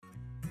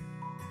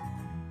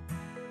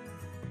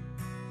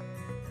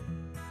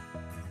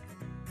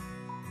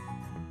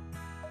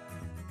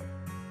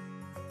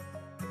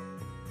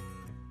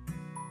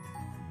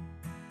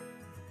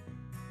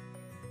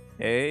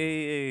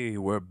Hey,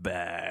 we're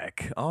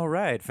back. All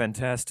right,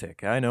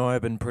 fantastic. I know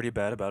I've been pretty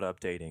bad about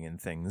updating and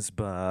things,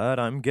 but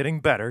I'm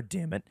getting better,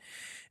 damn it.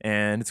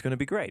 And it's going to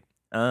be great.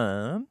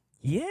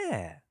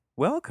 Yeah.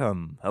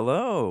 Welcome.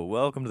 Hello.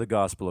 Welcome to the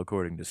Gospel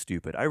According to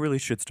Stupid. I really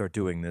should start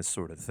doing this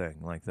sort of thing,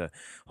 like the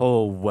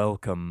whole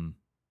welcome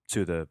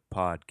to the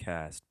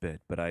podcast bit,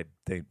 but I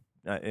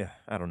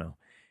don't know.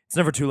 It's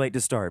never too late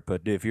to start,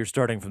 but if you're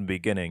starting from the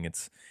beginning,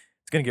 it's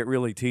gonna get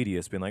really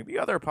tedious being like the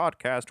other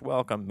podcast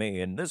welcomed me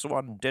and this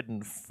one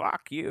didn't,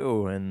 fuck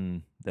you,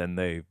 and then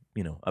they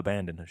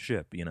abandon a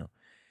ship.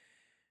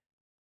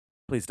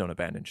 Please don't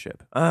abandon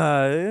ship.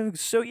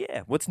 So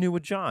yeah, what's new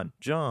with John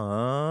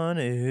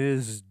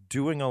is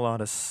doing a lot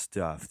of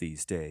stuff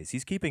these days.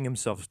 He's keeping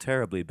himself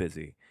terribly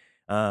busy,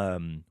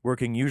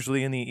 working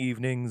usually in the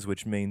evenings,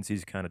 which means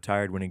he's kind of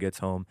tired when he gets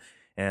home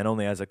and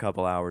only has a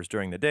couple hours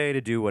during the day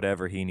to do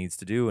whatever he needs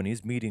to do. And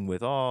he's meeting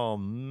with all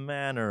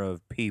manner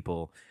of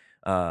people,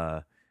 uh,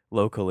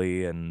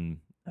 locally and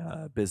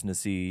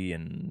businessy,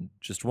 and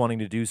just wanting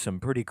to do some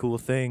pretty cool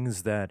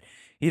things that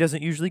he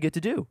doesn't usually get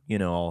to do,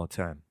 all the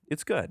time.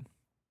 It's good.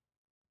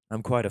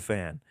 I'm quite a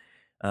fan.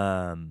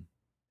 Um,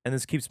 and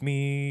this keeps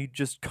me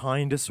just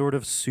kind of sort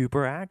of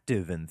super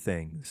active in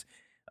things.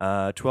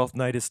 12th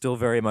Night is still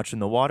very much in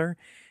the water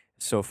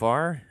so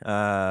far.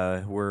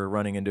 We're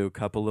running into a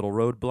couple little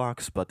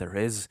roadblocks, but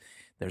there's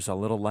a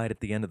little light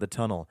at the end of the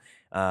tunnel.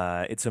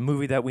 It's a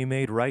movie that we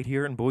made right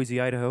here in Boise,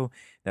 Idaho,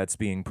 that's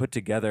being put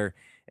together,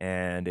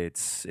 and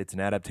it's an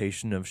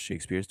adaptation of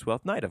Shakespeare's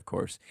Twelfth Night, of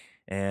course.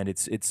 And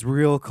it's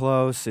real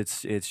close.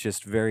 It's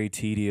just very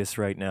tedious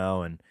right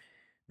now, and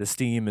the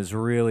steam is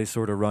really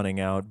sort of running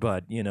out,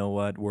 but you know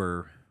what?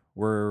 We're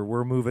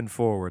moving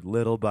forward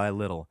little by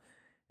little.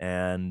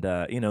 And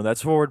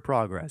that's forward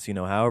progress,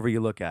 however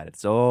you look at it.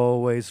 It's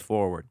always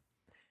forward.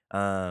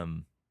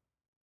 Um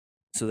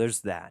so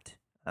there's that.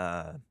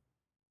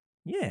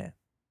 Yeah.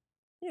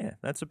 Yeah,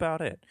 that's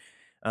about it.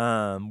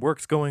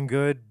 Work's going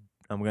good.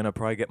 I'm going to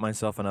probably get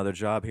myself another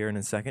job here in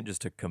a second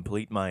just to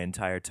complete my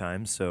entire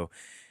time. So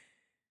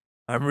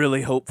I'm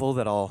really hopeful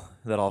that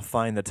I'll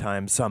find the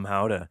time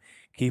somehow to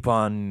keep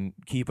on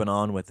keeping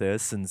on with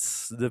this,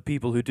 since the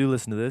people who do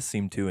listen to this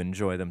seem to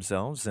enjoy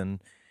themselves, and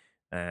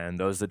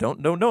those that don't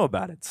know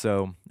about it.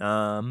 So,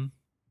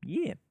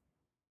 yeah.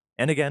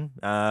 And again,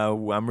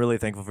 I'm really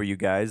thankful for you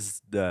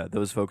guys,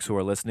 those folks who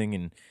are listening,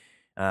 and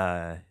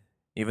uh,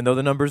 even though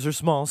the numbers are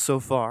small so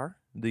far,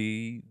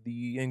 the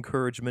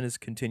encouragement is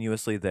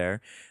continuously there,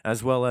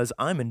 as well as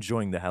I'm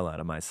enjoying the hell out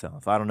of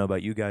myself. I don't know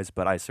about you guys,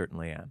 but I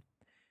certainly am.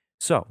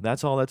 So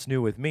that's all that's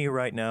new with me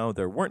right now.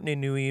 There weren't any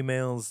new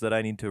emails that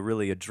I need to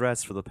really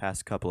address for the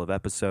past couple of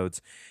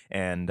episodes.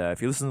 And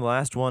if you listen to the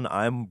last one,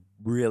 I'm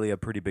really a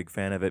pretty big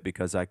fan of it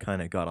because I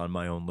kind of got on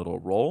my own little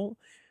roll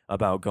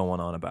about going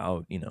on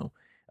about,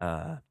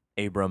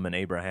 Abram and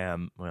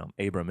Abraham. Well,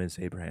 Abram is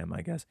Abraham,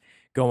 I guess.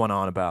 Going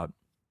on about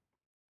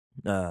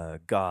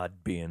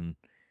God being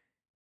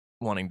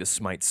wanting to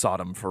smite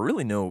Sodom for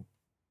really no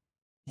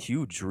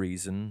huge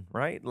reason,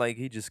 right? Like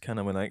he just kind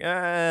of went like,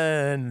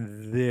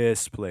 and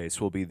this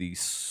place will be the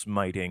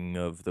smiting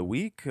of the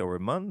week or a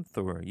month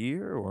or a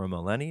year or a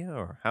millennia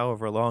or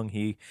however long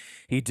he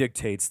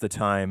dictates the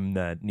time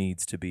that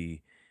needs to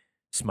be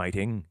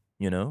smiting,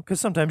 because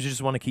sometimes you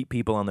just want to keep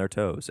people on their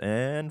toes.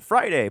 And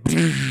Friday,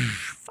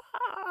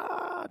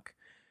 fuck.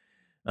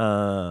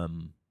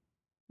 Um,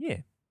 yeah.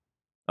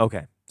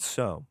 Okay,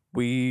 so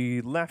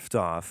we left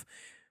off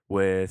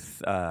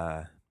with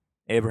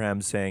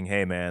Abraham saying,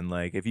 "Hey man,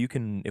 like if we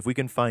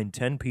can find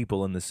 10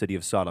 people in the city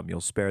of Sodom,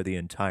 you'll spare the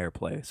entire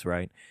place,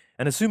 right?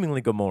 And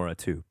assumingly Gomorrah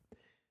too."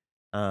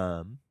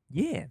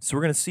 Yeah, so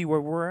we're going to see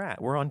where we're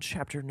at. We're on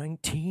chapter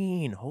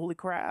 19. Holy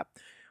crap.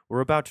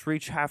 We're about to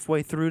reach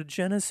halfway through to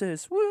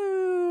Genesis.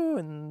 Woo!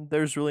 And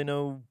there's really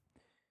no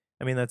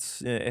I mean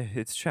that's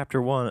it's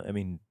chapter 1. I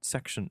mean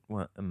section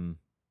 1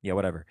 yeah,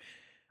 whatever.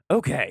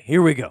 Okay,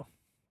 here we go.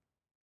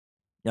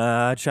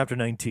 Chapter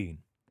 19.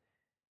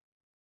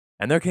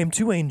 And there came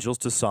two angels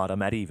to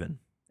Sodom at even.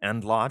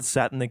 And Lot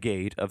sat in the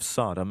gate of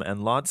Sodom,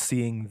 and Lot,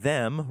 seeing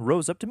them,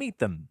 rose up to meet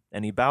them,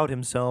 and he bowed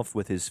himself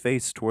with his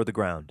face toward the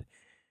ground.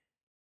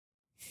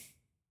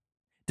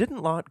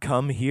 Didn't Lot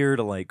come here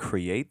to, like,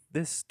 create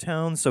this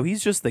town? So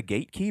he's just the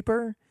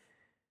gatekeeper?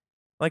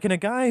 Like, and a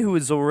guy who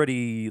is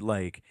already,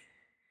 like,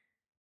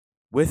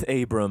 with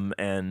Abram,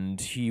 and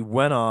he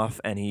went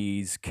off and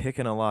he's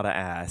kicking a lot of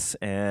ass,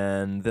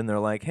 and then they're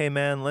like, "Hey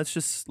man, let's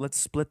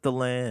split the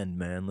land,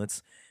 man.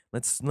 Let's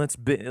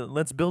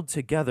build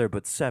together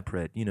but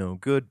separate.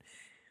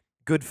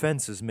 Good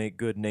fences make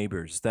good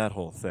neighbors, that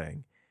whole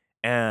thing."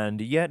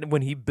 And yet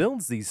when he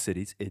builds these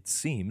cities, it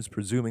seems,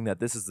 presuming that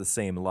this is the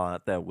same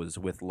Lot that was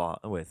with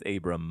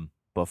Abram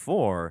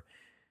before,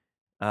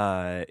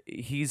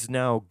 he's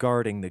now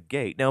guarding the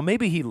gate. Now,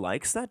 maybe he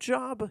likes that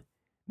job.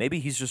 Maybe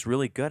he's just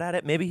really good at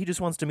it. Maybe he just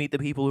wants to meet the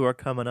people who are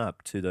coming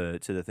up to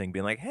the thing,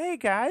 being like, "Hey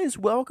guys,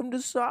 welcome to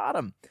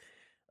Sodom."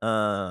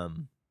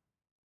 Um,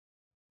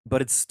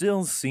 but it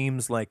still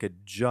seems like a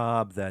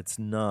job that's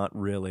not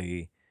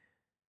really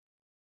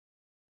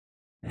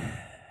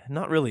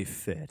not really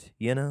fit,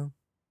 you know?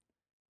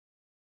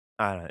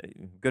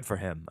 Good for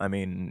him. I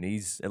mean,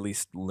 he's at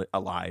least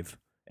alive,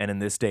 and in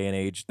this day and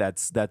age,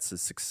 that's a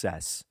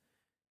success.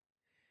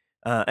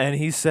 And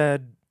he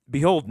said,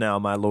 "Behold now,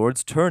 my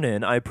lords, turn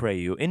in, I pray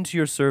you, into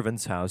your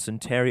servant's house,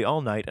 and tarry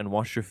all night, and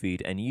wash your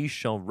feet, and ye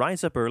shall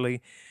rise up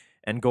early,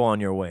 and go on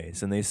your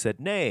ways." And they said,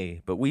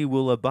 "Nay, but we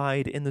will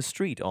abide in the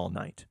street all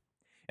night."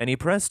 And he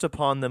pressed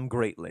upon them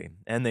greatly,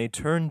 and they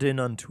turned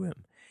in unto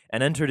him,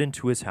 and entered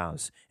into his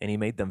house, and he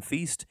made them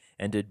feast,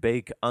 and did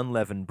bake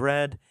unleavened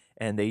bread,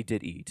 and they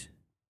did eat.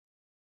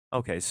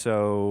 Okay,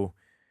 so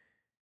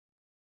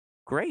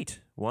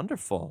great,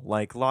 wonderful.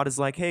 Like Lot is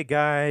like, "Hey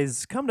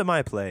guys, come to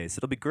my place.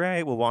 It'll be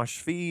great. We'll wash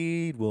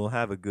feet. We'll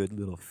have a good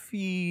little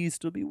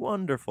feast. It'll be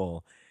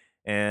wonderful."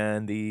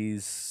 And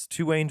these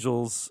two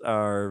angels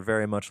are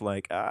very much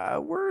like,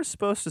 we're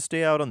supposed to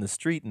stay out on the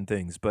street and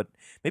things, but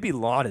maybe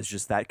Lot is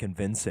just that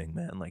convincing,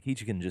 man. Like he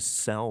can just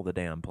sell the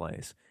damn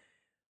place.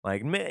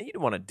 Like, man, you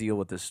don't want to deal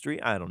with the street.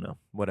 I don't know,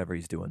 whatever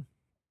he's doing.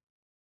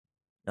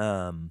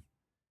 Um,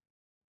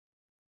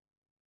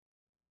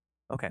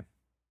 okay.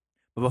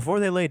 But before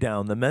they lay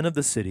down, the men of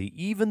the city,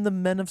 even the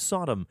men of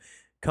Sodom,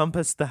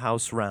 compassed the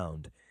house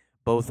round,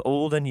 both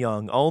old and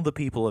young, all the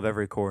people of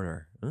every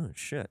corner. Oh,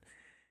 shit.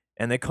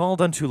 And they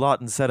called unto Lot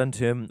and said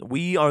unto him,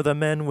 "We are the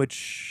men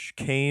which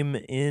came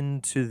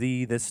into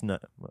thee this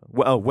night."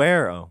 Oh,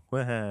 where? Oh,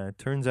 well,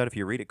 turns out if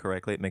you read it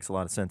correctly, it makes a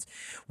lot of sense.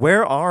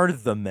 "Where are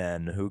the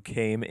men who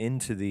came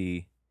into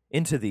thee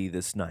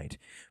this night?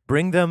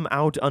 Bring them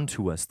out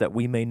unto us, that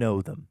we may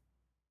know them."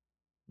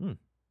 Hmm,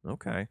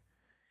 okay.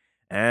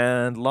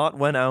 And Lot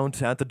went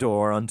out at the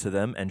door unto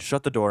them, and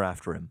shut the door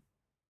after him.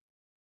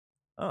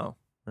 Oh,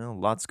 well,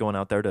 Lot's going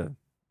out there to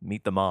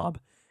meet the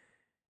mob,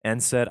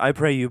 and said, "I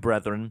pray you,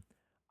 brethren,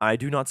 I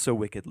do not so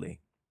wickedly.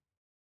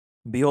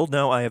 Behold,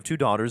 now I have two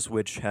daughters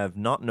which have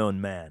not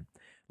known man.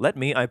 Let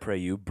me, I pray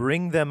you,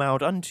 bring them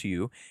out unto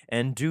you,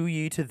 and do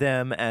ye to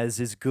them as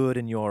is good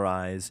in your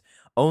eyes.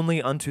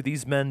 Only unto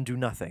these men do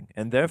nothing.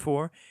 And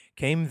therefore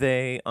came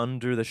they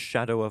under the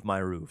shadow of my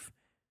roof."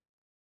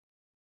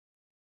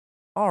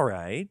 All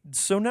right,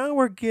 so now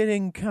we're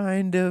getting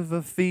kind of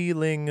a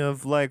feeling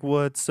of like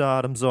what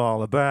Sodom's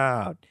all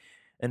about.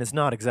 And it's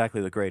not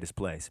exactly the greatest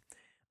place.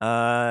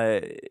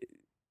 Uh,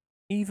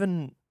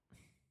 even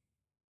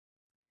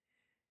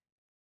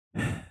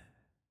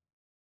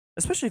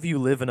especially if you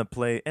live in a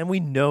place, and we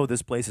know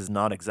this place is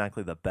not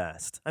exactly the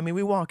best. I mean,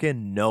 we walk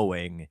in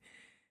knowing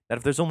that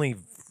if there's only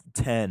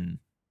 10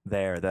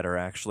 there that are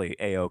actually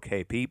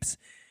A-OK peeps,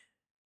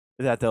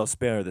 that they'll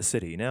spare the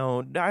city.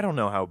 Now, I don't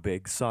know how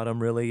big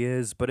Sodom really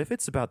is, but if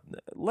it's about,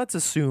 let's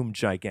assume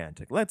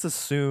gigantic. Let's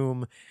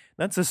assume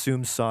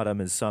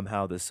Sodom is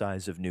somehow the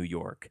size of New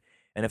York.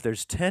 And if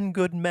there's 10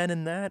 good men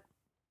in that,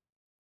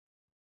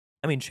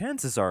 I mean,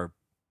 chances are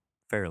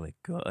fairly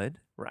good,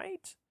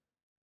 right?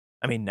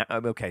 I mean,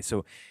 okay,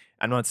 so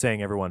I'm not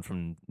saying everyone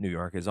from New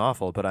York is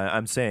awful, but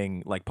I'm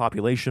saying like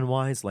population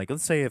wise, like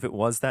let's say if it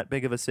was that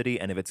big of a city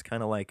and if it's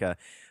kind of like a,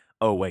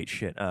 oh wait,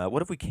 shit,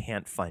 what if we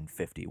can't find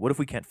 50? What if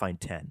we can't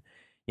find 10?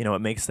 You know, it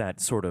makes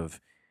that sort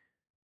of,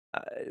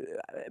 uh,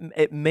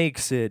 it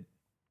makes it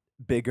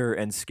bigger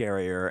and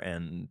scarier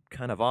and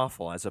kind of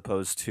awful as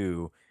opposed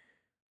to,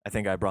 I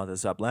think I brought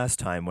this up last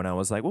time when I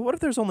was like, well, what if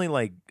there's only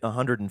like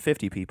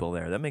 150 people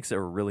there? That makes it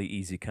a really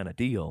easy kind of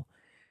deal.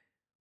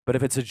 But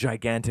if it's a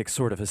gigantic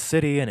sort of a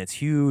city and it's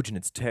huge and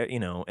it's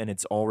and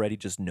it's already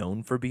just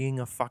known for being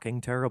a fucking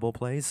terrible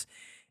place,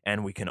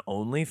 and we can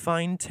only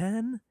find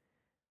 10,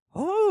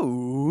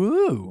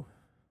 oh,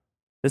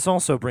 this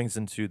also brings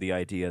into the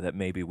idea that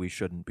maybe we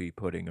shouldn't be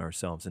putting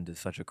ourselves into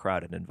such a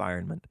crowded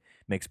environment.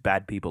 Makes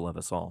bad people of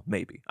us all.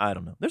 Maybe, I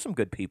don't know. There's some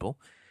good people.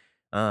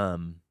 I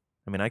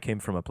mean, I came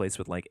from a place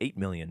with like 8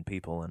 million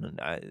people, and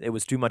it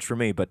was too much for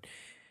me. But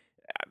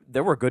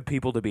there were good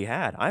people to be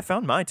had. I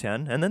found my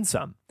 10 and then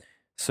some.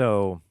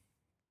 So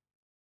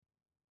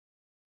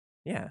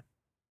yeah.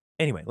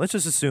 Anyway, let's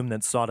just assume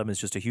that Sodom is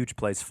just a huge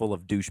place full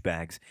of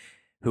douchebags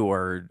who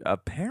are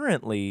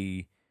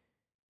apparently,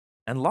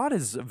 and Lot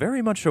is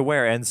very much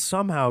aware and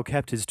somehow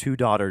kept his two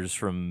daughters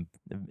from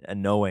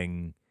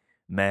knowing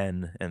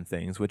men and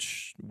things,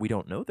 which we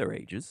don't know their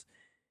ages.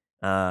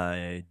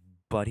 Uh,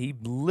 but he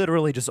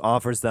literally just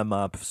offers them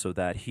up so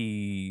that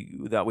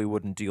we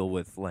wouldn't deal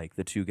with like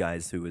the two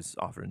guys who was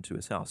offered into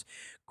his house.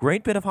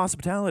 Great bit of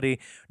hospitality,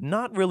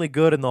 not really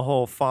good in the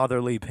whole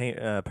fatherly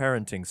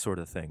parenting sort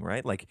of thing,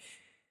 right? Like,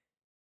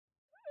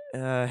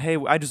 hey,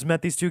 I just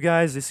met these two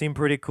guys. They seem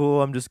pretty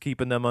cool. I'm just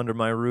keeping them under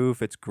my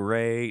roof. It's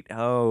great.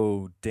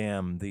 Oh,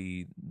 damn,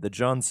 the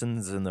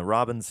Johnsons and the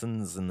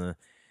Robinsons and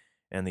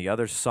the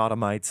other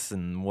sodomites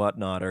and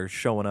whatnot are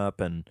showing up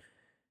and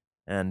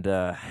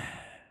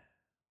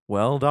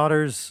well,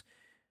 daughters,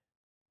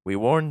 we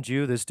warned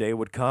you this day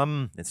would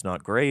come. It's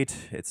not great.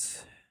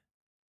 This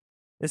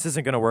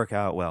isn't going to work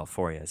out well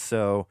for you.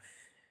 So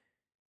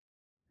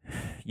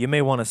you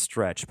may want to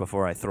stretch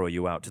before I throw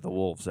you out to the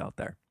wolves out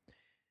there.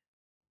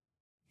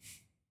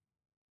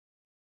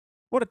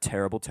 What a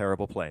terrible,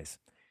 terrible place.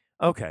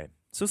 Okay,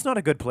 so it's not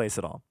a good place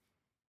at all.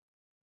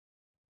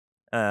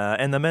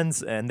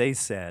 And they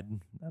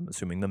said, I'm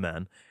assuming the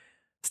men,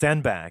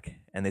 stand back.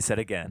 And they said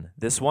again,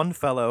 this one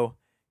fellow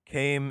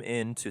came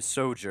in to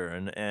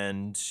sojourn,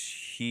 and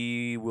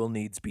he will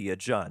needs be a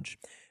judge.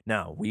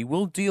 Now we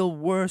will deal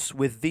worse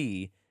with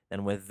thee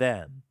than with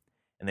them.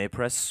 And they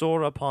pressed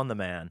sore upon the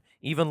man,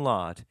 even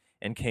Lot,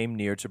 and came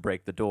near to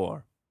break the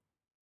door.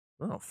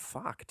 Oh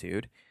fuck,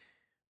 dude.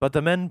 But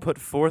the men put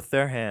forth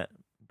their hand.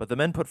 But the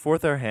men put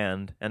forth their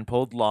hand and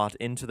pulled Lot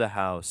into the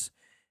house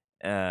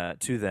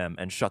to them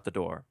and shut the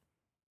door.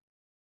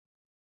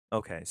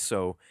 Okay,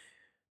 so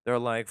they're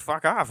like,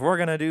 fuck off. We're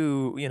going to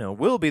do,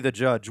 we'll be the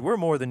judge. We're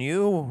more than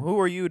you. Who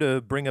are you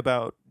to bring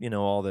about,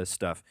 all this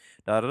stuff?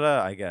 Da da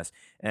da, I guess.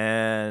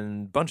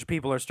 And a bunch of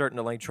people are starting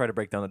to, like, try to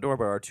break down the door,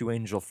 but our two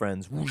angel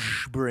friends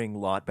whoosh, bring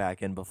Lot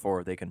back in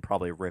before they can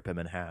probably rip him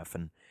in half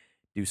and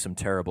do some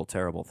terrible,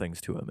 terrible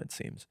things to him, it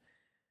seems.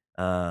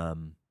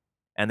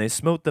 And they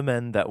smote the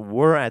men that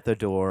were at the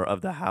door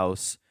of the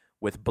house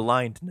with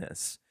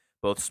blindness,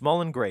 both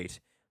small and great,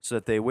 so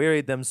that they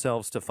wearied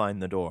themselves to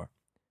find the door.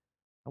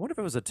 I wonder if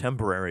it was a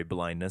temporary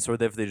blindness or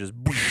if they just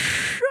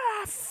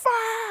ah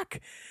fuck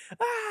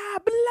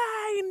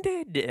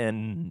blinded,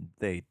 and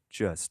they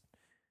just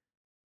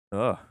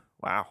oh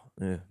wow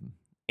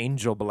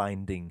angel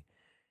blinding.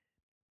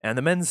 And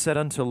the men said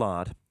unto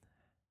Lot,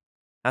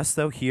 hast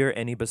thou here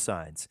any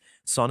besides,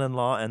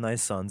 son-in-law, and thy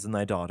sons and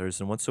thy daughters,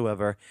 and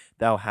whatsoever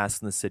thou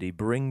hast in the city,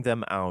 bring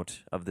them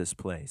out of this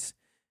place.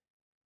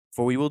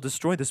 For we will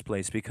destroy this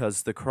place,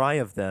 because the cry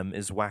of them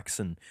is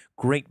waxen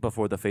great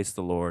before the face of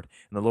the Lord,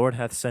 and the Lord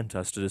hath sent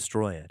us to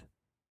destroy it.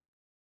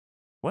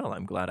 Well,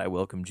 I'm glad I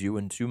welcomed you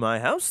into my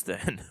house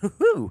then.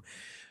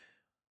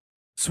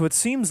 So it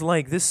seems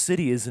like this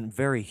city isn't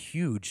very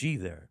huge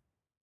either.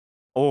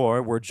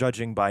 Or we're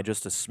judging by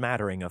just a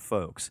smattering of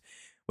folks,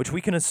 which we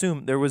can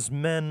assume there was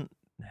men.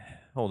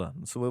 Hold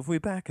on. So if we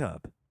back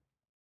up,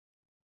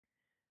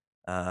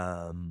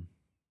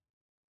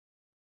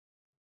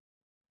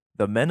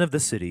 the men of the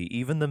city,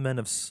 even the men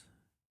of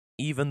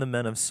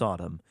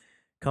Sodom,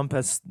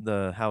 compassed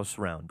the house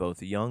round,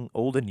 both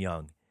old and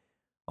young,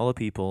 all the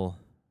people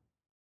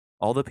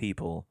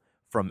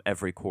from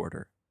every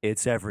quarter.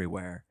 It's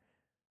everywhere.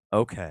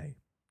 Okay.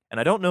 And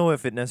I don't know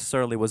if it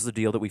necessarily was the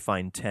deal that we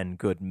find 10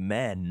 good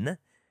men,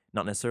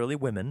 not necessarily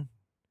women,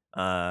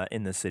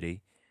 in the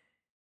city.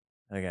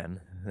 Again,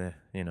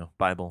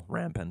 Bible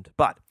rampant.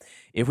 But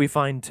if we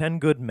find 10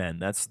 good men,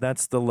 that's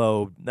the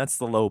low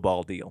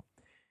ball deal.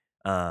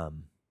 But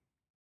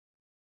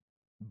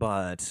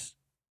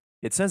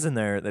it says in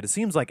there that it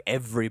seems like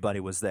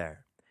everybody was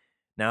there.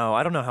 Now,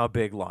 I don't know how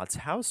big Lot's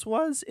house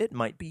was. It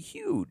might be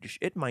huge.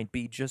 It might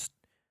be just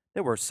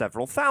there were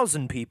several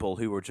thousand people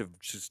who were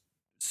just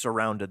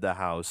surrounded the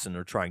house and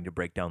are trying to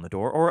break down the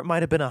door, or it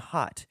might have been a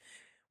hut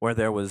where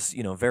there was,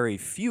 very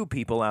few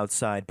people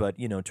outside, but,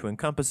 to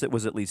encompass it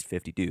was at least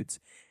 50 dudes.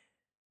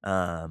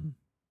 And,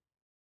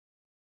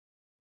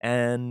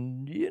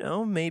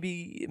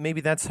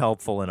 maybe that's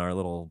helpful in our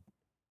little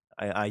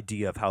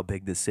idea of how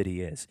big the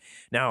city is.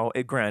 Now,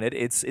 granted,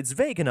 it's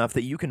vague enough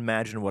that you can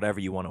imagine whatever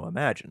you want to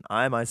imagine.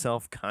 I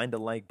myself kind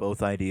of like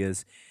both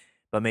ideas,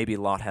 but maybe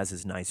Lot has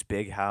his nice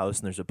big house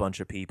and there's a bunch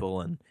of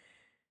people,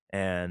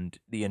 and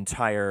the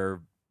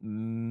entire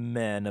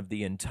men of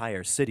the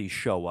entire city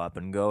show up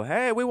and go,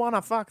 "Hey, we want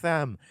to fuck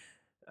them."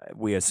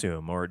 We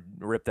assume, or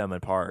rip them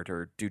apart,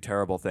 or do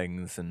terrible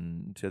things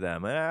and to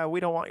them. We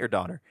don't want your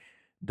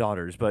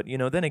daughters. But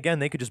then again,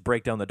 they could just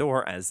break down the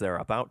door as they're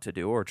about to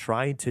do or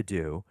tried to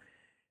do,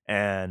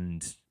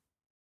 and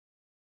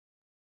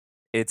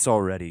it's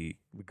already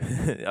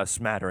a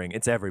smattering.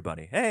 It's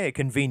everybody. Hey,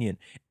 convenient.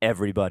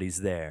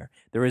 Everybody's there.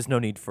 There is no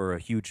need for a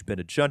huge bit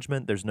of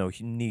judgment. There's no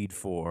need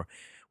for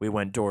we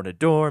went door to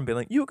door and be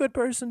like, you a good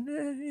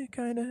person?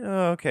 Kind of.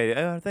 Oh,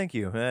 okay, thank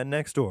you.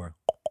 Next door.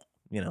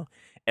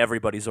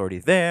 Everybody's already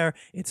there.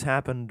 It's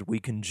happened. We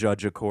can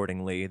judge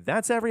accordingly.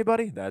 That's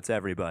everybody? That's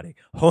everybody.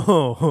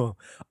 Oh,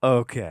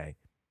 okay.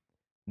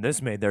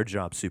 This made their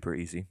job super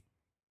easy.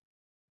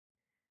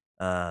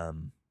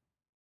 And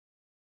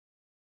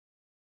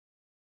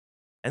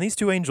these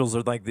two angels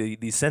are like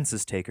the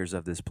census takers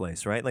of this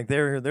place, right? Like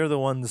they're the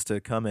ones to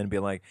come in and be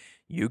like,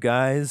 you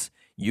guys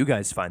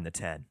find the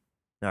 10.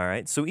 All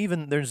right. So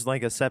even there's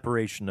like a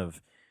separation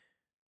of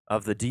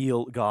the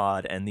deal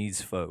God and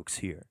these folks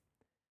here.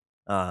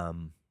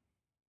 And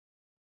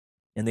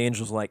the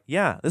angel's like,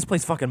 yeah, this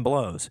place fucking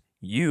blows.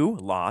 You,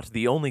 Lot,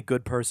 the only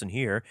good person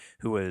here,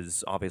 who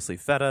has obviously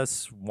fed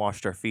us,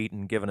 washed our feet,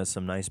 and given us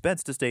some nice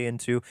beds to stay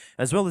into,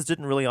 as well as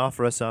didn't really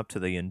offer us up to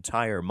the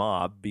entire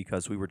mob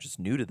because we were just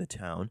new to the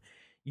town,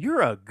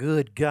 you're a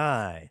good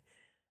guy.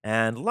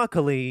 And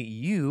luckily,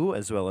 you,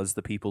 as well as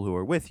the people who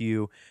are with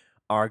you,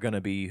 are going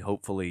to be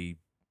hopefully,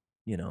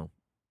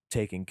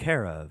 taken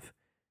care of,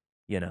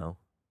 you know.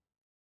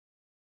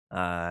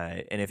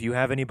 And if you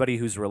have anybody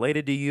who's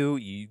related to you,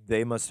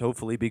 they must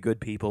hopefully be good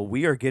people.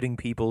 We are getting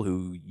people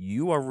who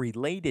you are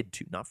related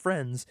to, not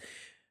friends,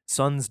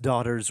 sons,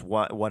 daughters,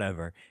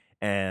 whatever,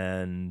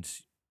 and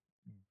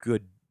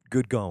good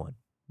going,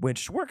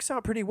 which works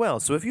out pretty well.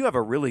 So if you have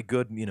a really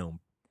good,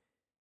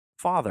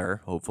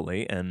 father,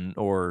 hopefully, and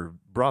or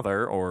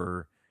brother,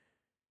 or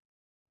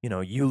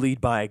you lead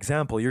by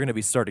example. You're going to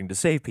be starting to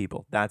save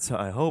people. That's,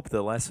 I hope,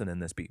 the lesson in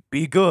this.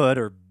 Be good,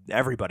 or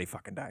everybody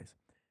fucking dies.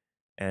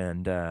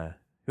 And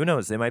who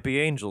knows? They might be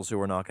angels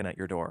who are knocking at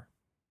your door,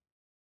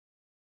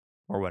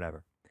 or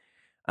whatever.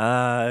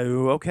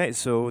 Okay,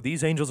 so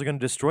these angels are going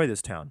to destroy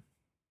this town.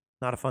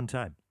 Not a fun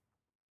time.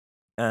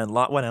 And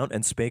Lot went out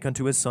and spake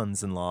unto his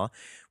sons in law,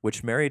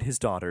 which married his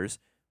daughters.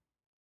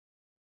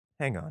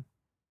 Hang on.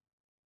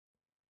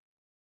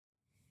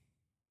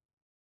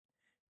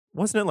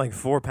 Wasn't it like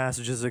 4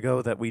 passages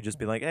ago that we just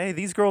be like, hey,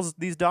 these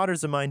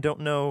daughters of mine don't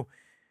know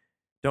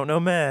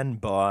men,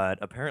 but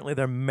apparently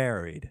they're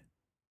married.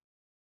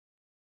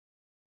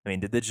 I mean,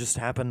 did this just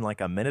happen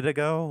like a minute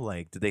ago?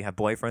 Like, did they have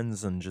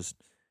boyfriends and just,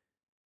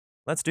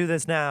 let's do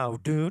this now,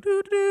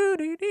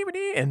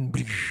 and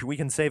we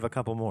can save a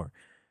couple more.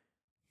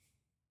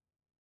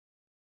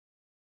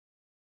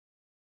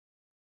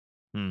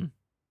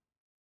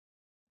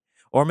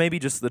 Or maybe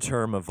just the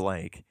term of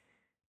like,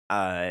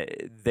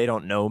 they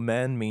don't know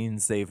men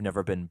means they've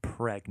never been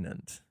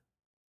pregnant.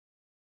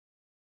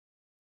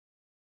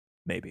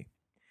 Maybe.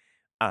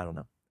 I don't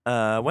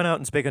know. Went out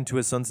and spake unto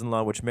his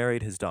sons-in-law, which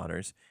married his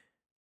daughters,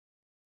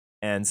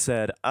 and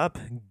said, Up,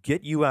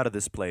 get you out of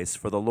this place,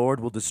 for the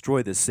Lord will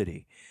destroy this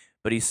city.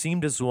 But he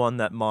seemed as one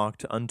that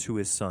mocked unto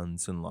his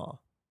sons-in-law.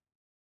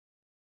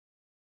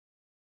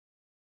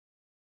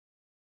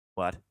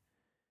 What?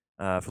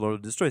 For the Lord will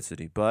destroy the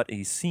city. But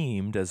he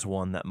seemed as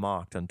one that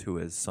mocked unto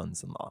his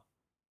sons-in-law.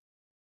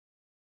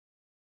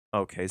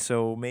 Okay,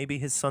 so maybe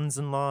his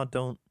sons-in-law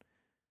don't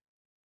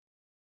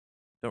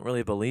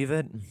really believe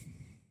it.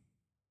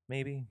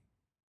 Maybe.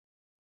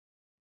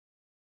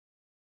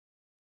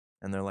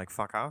 And they're like,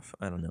 fuck off?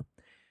 I don't know.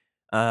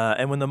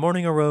 And when the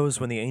morning arose,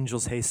 when the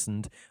angels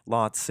hastened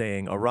Lot,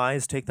 saying,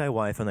 Arise, take thy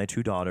wife and thy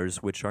 2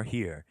 daughters, which are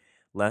here,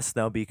 lest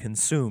thou be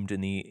consumed in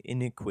the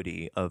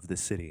iniquity of the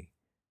city.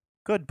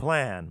 Good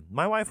plan.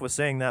 My wife was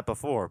saying that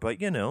before, but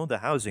the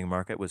housing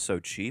market was so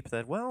cheap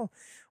that, well,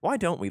 why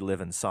don't we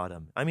live in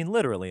Sodom? I mean,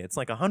 literally, it's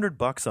like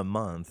 $100 a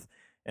month.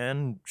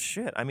 And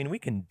shit, I mean, we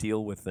can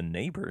deal with the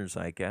neighbors,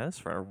 I guess,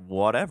 for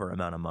whatever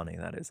amount of money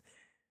that is.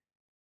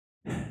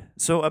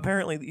 So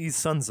apparently, these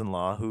sons in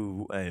law,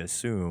 who I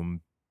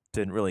assume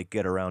didn't really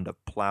get around to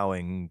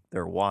plowing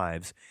their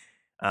wives,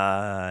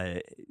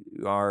 are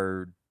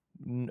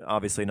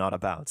obviously not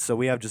about. So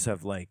we just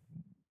have like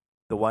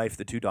the wife,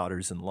 the 2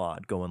 daughters, and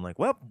Lot going like,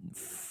 well,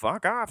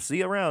 fuck off, see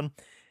you around.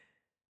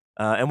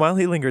 And while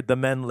he lingered, the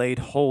men laid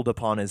hold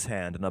upon his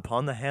hand, and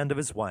upon the hand of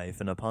his wife,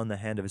 and upon the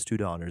hand of his 2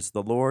 daughters.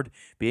 The Lord,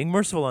 being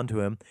merciful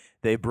unto him,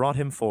 they brought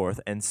him forth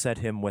and set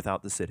him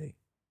without the city.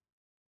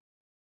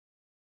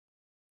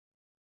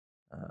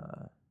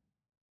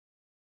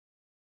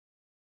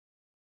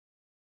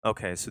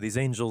 Okay, so these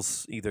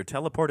angels either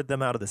teleported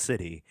them out of the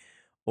city,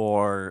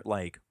 or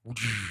like,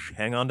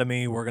 hang on to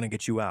me, we're going to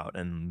get you out.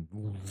 And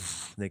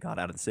they got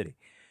out of the city.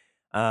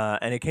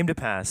 And it came to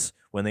pass,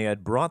 when they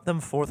had brought them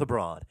forth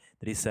abroad,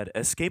 that he said,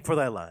 Escape for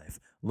thy life,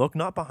 look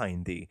not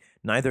behind thee,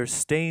 neither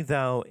stay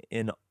thou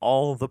in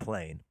all the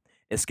plain.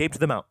 Escape to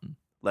the mountain,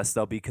 lest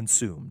thou be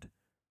consumed.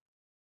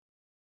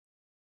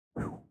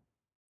 Whew.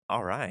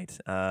 All right.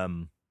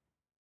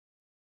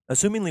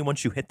 Assumingly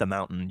once you hit the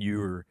mountain,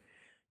 you're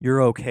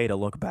okay to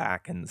look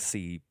back and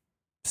see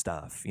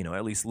stuff,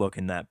 at least look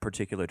in that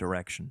particular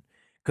direction.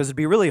 Because it'd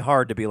be really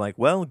hard to be like,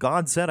 well,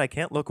 God said I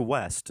can't look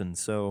west, and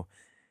so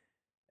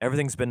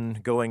everything's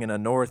been going in a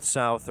north,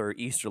 south, or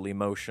easterly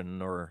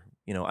motion, or,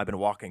 I've been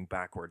walking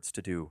backwards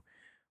to do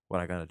what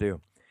I gotta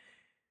do.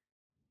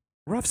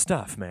 Rough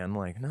stuff, man.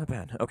 Like, not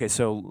bad. Okay,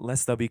 so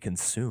lest thou be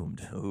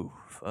consumed. Ooh,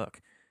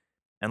 fuck.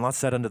 And Lot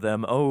said unto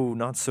them, Oh,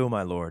 not so,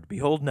 my lord.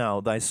 Behold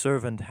now, thy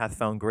servant hath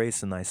found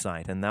grace in thy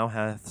sight, and thou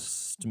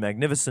hast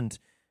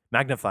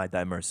magnified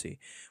thy mercy,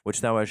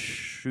 which thou hast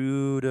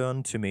shewed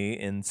unto me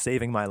in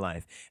saving my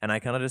life. And I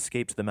cannot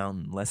escape to the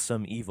mountain, lest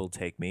some evil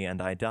take me,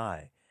 and I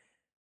die.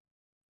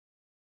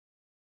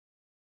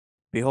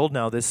 Behold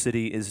now, this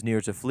city is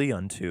near to flee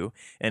unto,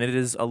 and it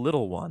is a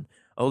little one.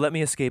 Oh, let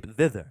me escape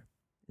thither.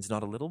 Is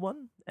not a little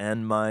one?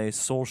 And my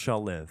soul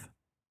shall live.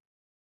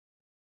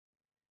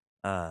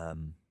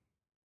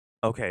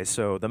 Okay,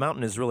 so the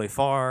mountain is really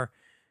far.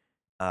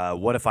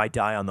 What if I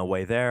die on the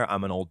way there?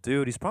 I'm an old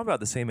dude. He's probably about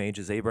the same age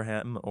as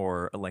Abraham,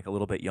 or like a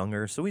little bit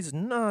younger. So he's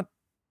not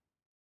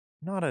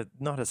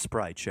a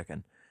spry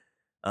chicken.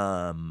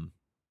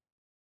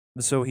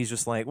 So he's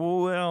just like,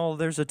 well,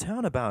 there's a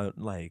town about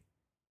like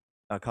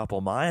a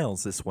couple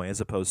miles this way, as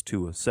opposed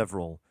to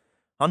several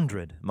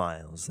 100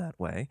 miles that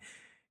way.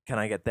 Can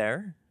I get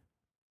there?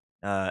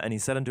 And he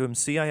said unto him,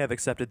 See, I have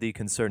accepted thee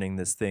concerning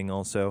this thing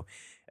also,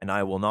 and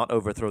I will not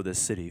overthrow this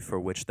city for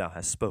which thou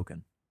hast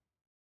spoken.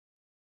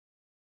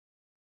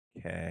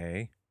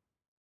 Okay.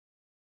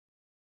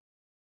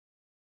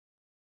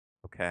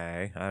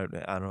 Okay. I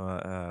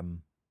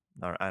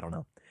don't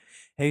know.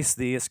 Haste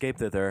thee, escape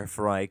thither,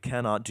 for I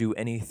cannot do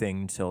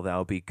anything till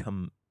thou be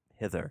come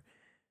hither.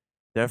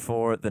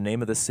 Therefore, the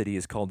name of the city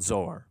is called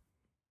Zoar.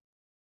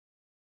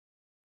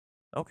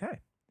 Okay.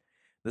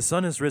 The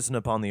sun is risen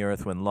upon the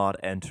earth when Lot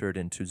entered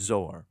into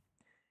Zoar.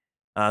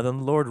 Then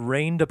the Lord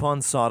rained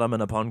upon Sodom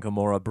and upon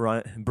Gomorrah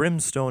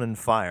brimstone and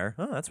fire.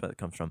 Oh, that's where it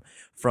comes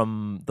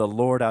from the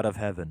Lord out of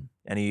heaven.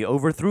 And he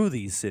overthrew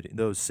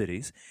those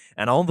cities,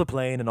 and all the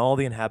plain, and all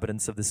the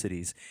inhabitants of the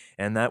cities,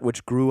 and that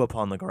which grew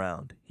upon the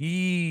ground.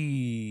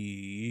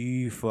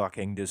 He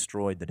fucking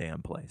destroyed the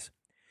damn place.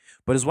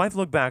 But his wife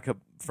looked back up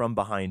from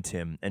behind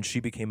him, and she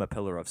became a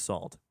pillar of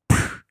salt.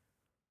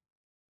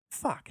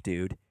 Fuck,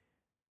 dude.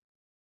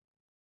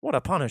 What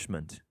a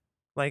punishment.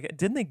 Like,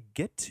 didn't they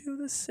get to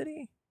the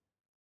city?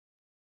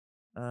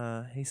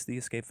 Haste thee,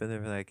 escape thither,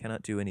 for I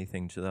cannot do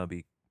anything till thou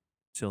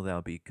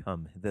be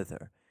come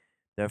thither.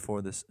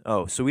 Therefore this...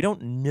 Oh, so we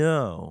don't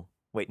know.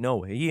 Wait,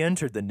 no, he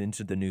entered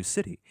into the new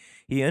city.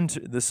 He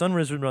entered... The sun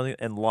rose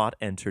and Lot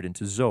entered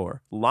into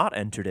Zoar. Lot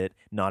entered it,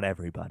 not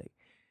everybody.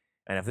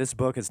 And if this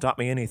book has taught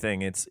me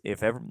anything, it's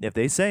if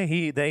they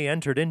say they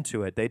entered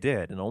into it, they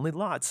did, and only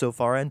Lot so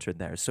far entered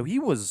there. So he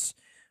was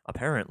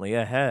apparently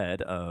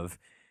ahead of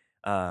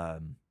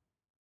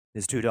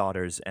his two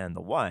daughters and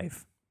the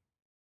wife.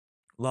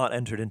 Lot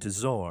entered into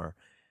Zoar,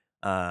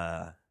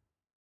 and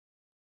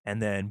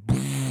then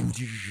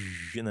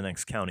in the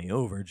next county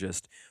over,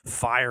 just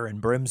fire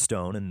and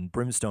brimstone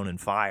and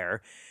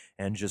fire,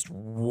 and just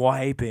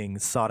wiping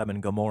Sodom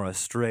and Gomorrah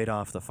straight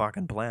off the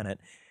fucking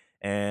planet.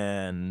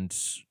 And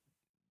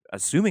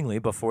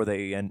assumingly, before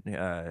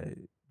the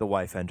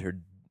wife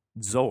entered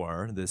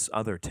Zoar, this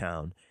other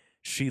town,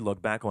 she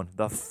looked back on,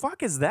 the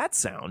fuck is that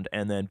sound?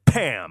 And then,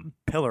 bam,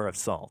 pillar of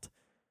salt.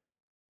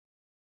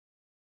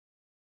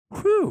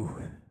 Whew.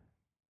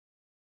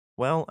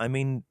 Well, I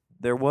mean,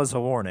 there was a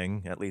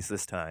warning, at least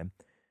this time.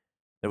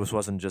 There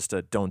wasn't just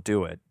a don't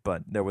do it,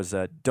 but there was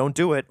a don't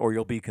do it or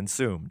you'll be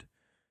consumed.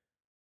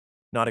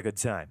 Not a good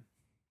time.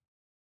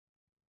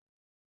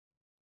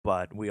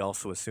 But we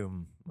also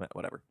assume,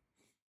 whatever.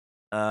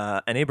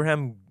 And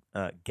Abraham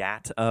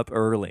gat up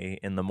early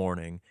in the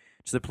morning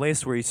to the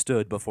place where he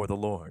stood before the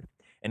Lord.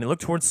 And he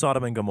looked toward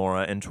Sodom and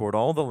Gomorrah and toward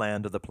all the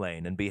land of the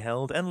plain, and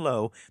beheld, and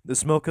lo, the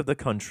smoke of the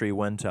country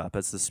went up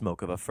as the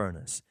smoke of a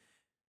furnace.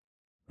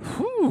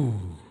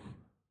 Whew.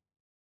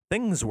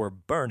 Things were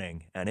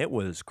burning, and it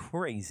was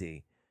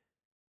crazy.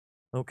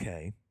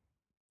 Okay.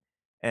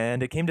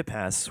 And it came to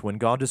pass, when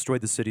God destroyed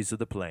the cities of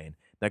the plain,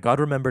 that God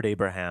remembered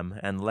Abraham,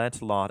 and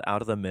let Lot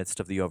out of the midst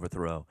of the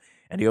overthrow.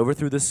 And he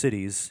overthrew the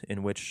cities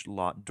in which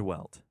Lot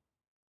dwelt.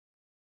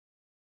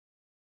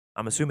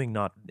 I'm assuming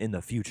not in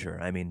the future.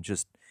 I mean,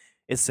 just,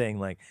 it's saying,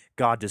 like,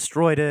 God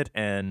destroyed it,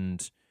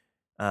 and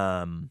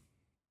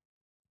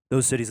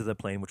those cities of the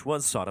plain, which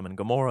was Sodom and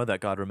Gomorrah, that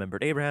God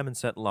remembered Abraham and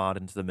set Lot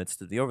into the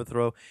midst of the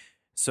overthrow.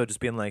 So just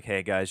being like,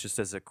 hey, guys, just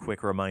as a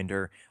quick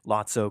reminder,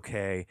 Lot's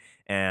okay.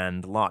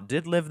 And Lot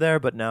did live there,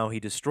 but now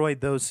he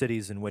destroyed those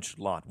cities in which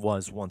Lot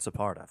was once a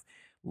part of.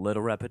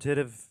 Little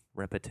repetitive,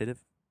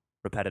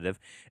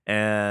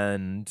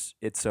 and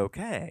it's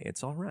okay.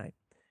 It's all right.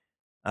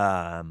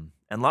 And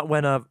Lot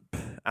went up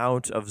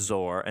out of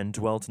Zoar and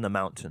dwelt in the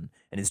mountain,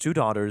 and his two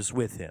daughters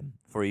with him,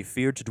 for he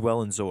feared to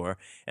dwell in Zoar,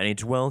 and he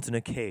dwelt in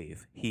a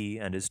cave, he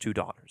and his two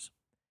daughters.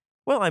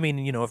 Well, I mean,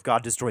 you know, if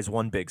God destroys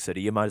one big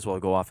city, you might as well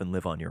go off and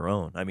live on your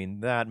own. I mean,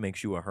 that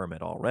makes you a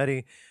hermit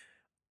already.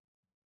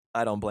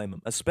 I don't blame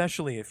him,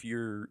 especially if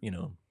you're, you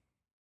know,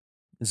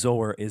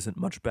 Zoar isn't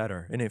much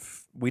better. And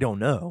if we don't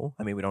know,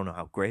 I mean, we don't know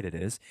how great it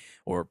is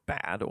or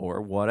bad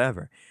or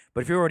whatever.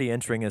 But if you're already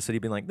entering a city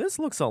being like, this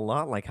looks a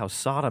lot like how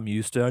Sodom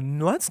used to,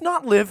 let's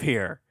not live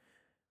here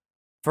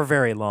for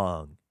very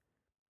long.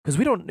 Because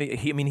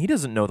he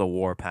doesn't know the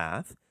war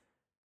path.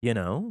 You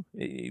know,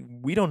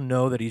 we don't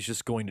know that he's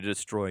just going to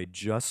destroy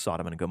just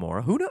Sodom and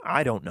Gomorrah.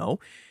 I don't know.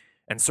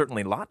 And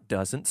certainly Lot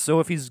doesn't. So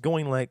if he's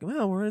going like,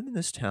 well, we're in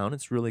this town,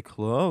 it's really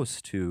close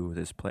to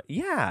this place.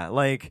 Yeah,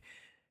 like,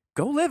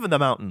 go live in the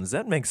mountains.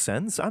 That makes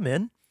sense. I'm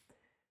in.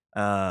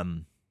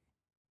 And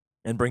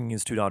bringing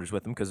his two daughters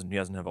with him because he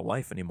doesn't have a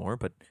wife anymore.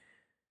 But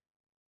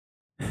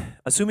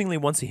assumingly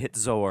once he hit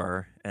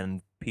Zoar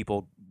and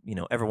people, you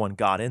know, everyone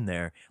got in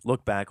there,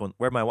 look back on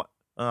where my wife.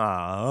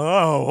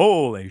 Oh,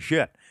 holy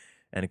shit.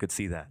 And it could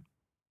see that.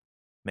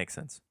 Makes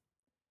sense.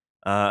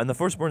 And the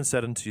firstborn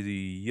said unto the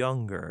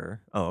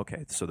younger, oh,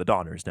 okay, so the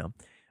daughters now.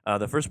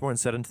 The firstborn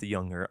said unto the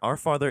younger, our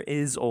father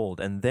is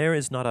old, and there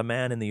is not a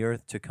man in the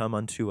earth to come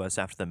unto us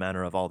after the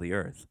manner of all the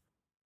earth.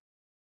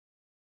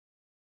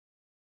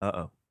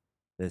 Uh-oh.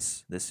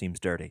 This seems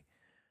dirty.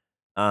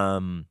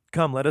 Come,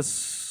 let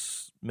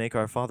us make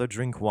our father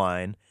drink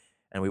wine,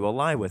 and we will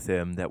lie with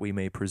him, that we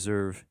may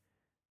preserve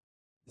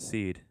the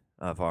seed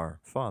of our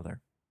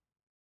father.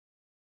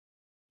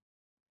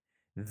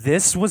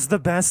 This was the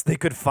best they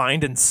could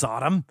find in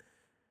Sodom?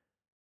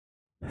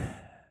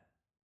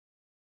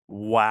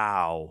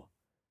 Wow.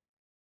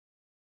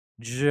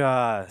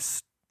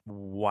 Just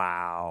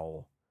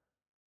wow.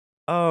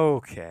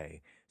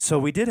 Okay. So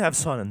we did have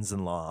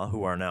sons-in-law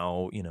who are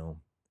now, you know,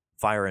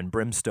 fire and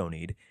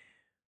brimstone-ed,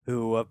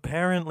 who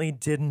apparently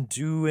didn't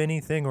do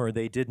anything, or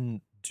they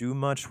didn't do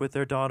much with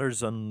their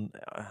daughters,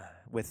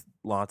 with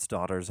Lot's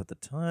daughters at the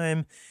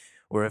time,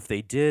 Or if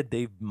they did,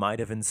 they might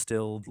have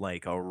instilled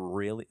like a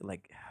really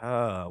like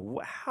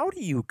how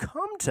do you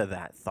come to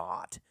that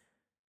thought?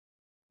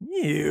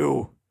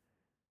 Ew.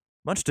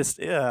 Much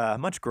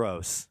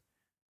gross.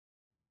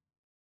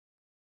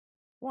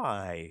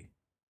 Why?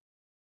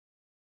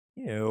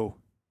 Ew.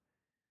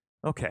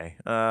 Okay.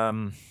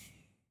 All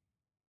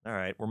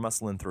right, we're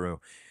muscling through.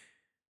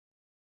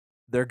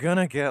 They're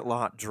gonna get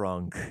Lot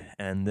drunk,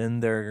 and then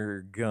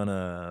they're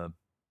gonna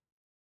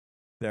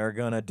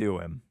do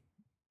him.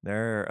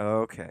 They're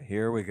okay.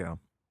 Here we go.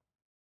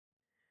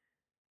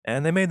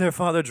 And they made their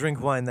father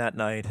drink wine that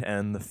night,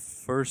 and the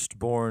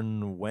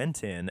firstborn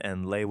went in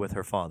and lay with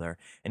her father,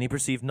 and he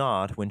perceived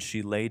not when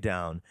she lay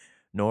down,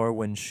 nor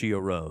when she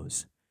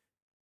arose.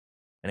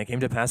 And it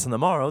came to pass on the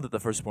morrow that the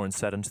firstborn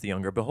said unto the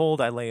younger,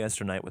 Behold, I lay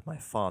yesternight with my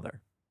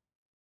father.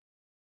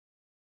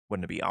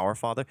 Wouldn't it be our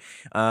father?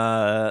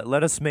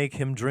 Let us make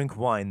him drink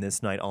wine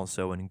this night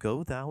also, and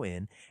go thou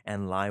in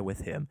and lie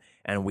with him,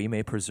 and we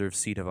may preserve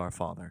seed of our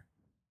father.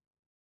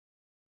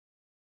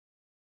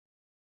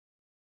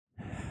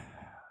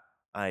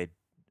 I,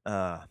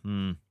 oh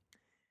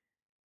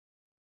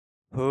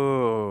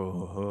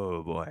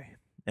boy.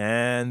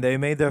 And they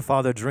made their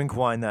father drink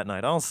wine that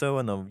night also,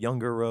 and the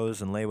younger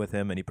rose and lay with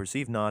him, and he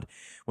perceived not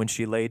when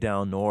she lay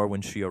down, nor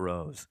when she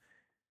arose.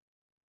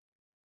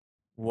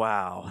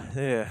 Wow.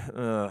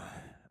 Yeah.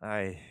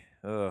 I.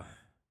 Oh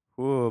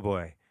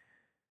boy.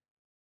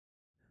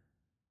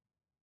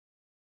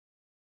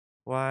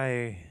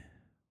 Why?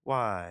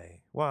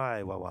 Why?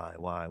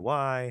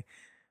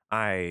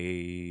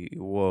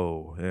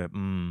 Whoa.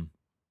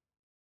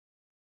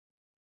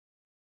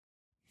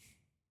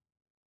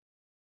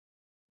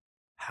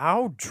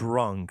 How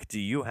drunk do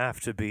you have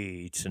to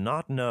be to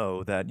not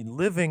know that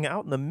living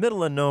out in the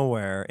middle of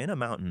nowhere in a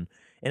mountain,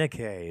 in a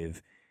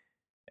cave,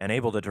 and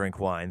able to drink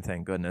wine,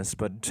 thank goodness,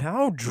 but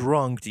how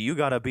drunk do you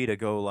gotta be to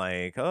go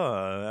like,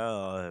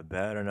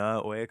 better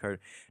not wake her?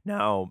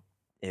 Now,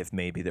 if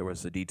maybe there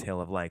was a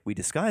detail of like, we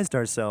disguised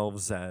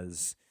ourselves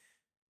as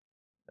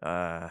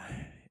uh,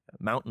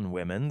 mountain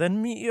women,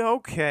 then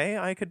okay,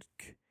 I could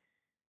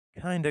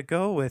kind of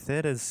go with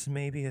it as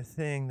maybe a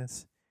thing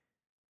that's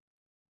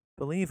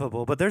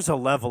believable. But there's a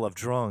level of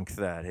drunk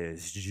that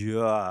is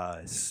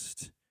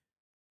just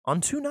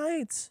on 2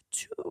 nights,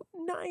 2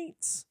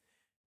 nights,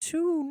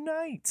 2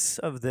 nights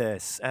of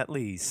this at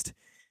least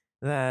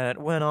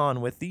that went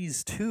on with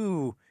these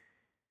two.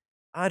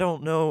 I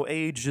don't know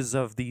ages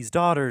of these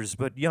daughters,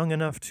 but young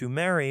enough to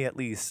marry at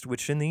least,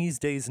 which in these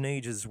days and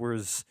ages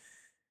was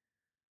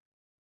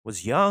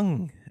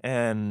young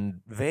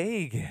and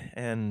vague,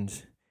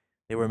 and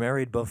they were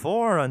married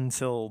before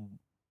until,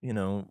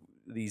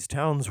 these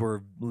towns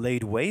were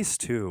laid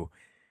waste to,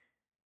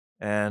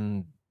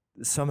 and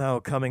somehow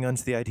coming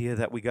onto the idea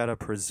that we gotta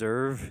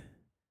preserve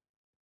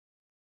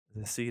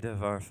the seed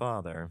of our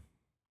father.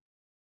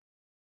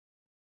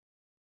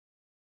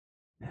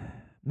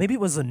 Maybe it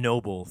was a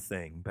noble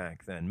thing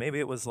back then. Maybe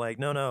it was like,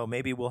 no,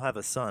 maybe we'll have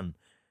a son,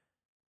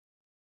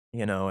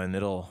 and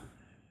it'll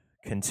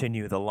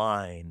continue the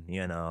line,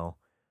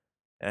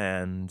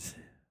 and,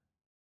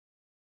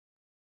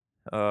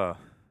 uh,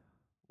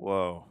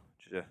 whoa.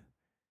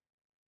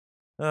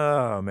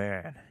 Oh,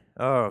 man.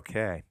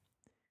 Okay.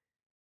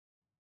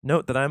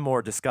 Note that I'm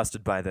more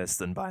disgusted by this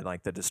than by,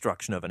 like, the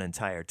destruction of an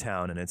entire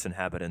town and its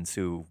inhabitants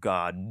who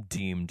God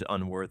deemed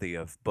unworthy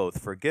of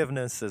both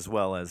forgiveness as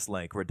well as,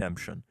 like,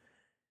 redemption.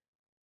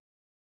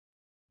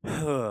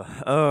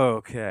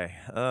 Okay.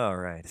 All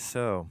right.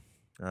 So,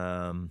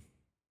 um,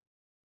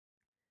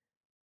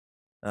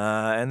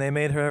 and they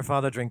made her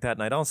father drink that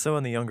night also,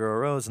 and the younger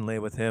arose and lay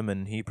with him,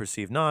 and he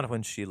perceived not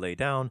when she lay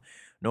down,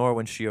 nor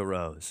when she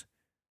arose.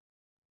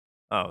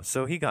 Oh,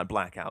 so he got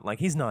blackout. Like,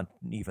 he's not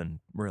even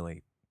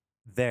really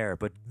there,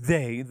 but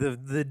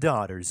the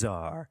daughters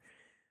are.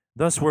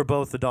 Thus were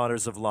both the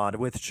daughters of Lot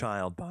with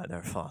child by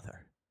their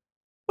father.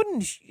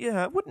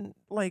 Wouldn't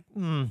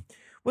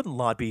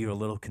Lot be a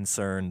little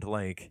concerned,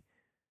 like,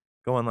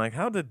 going like,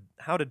 how did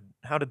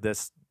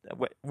this,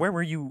 where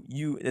were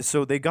you,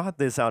 so they got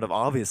this out of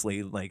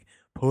obviously, like,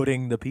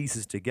 putting the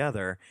pieces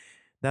together,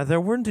 that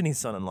there weren't any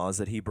son-in-laws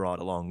that he brought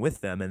along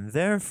with them, and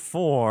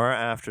therefore,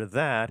 after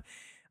that,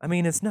 I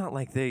mean, it's not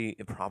like they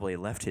probably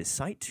left his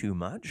sight too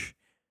much.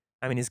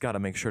 I mean, he's got to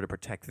make sure to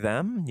protect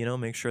them,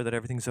 make sure that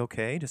everything's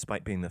okay,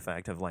 despite being the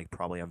fact of, like,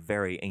 probably a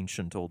very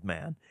ancient old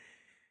man.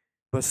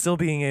 But still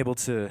being able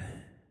to,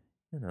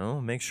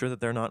 make sure that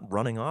they're not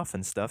running off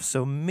and stuff.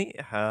 So,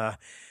 how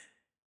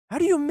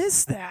do you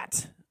miss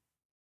that?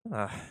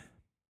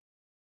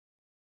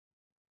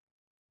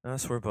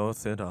 Thus were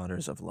both the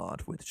daughters of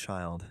Lot with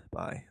child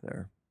by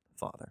their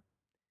father.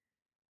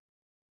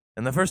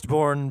 And the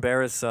firstborn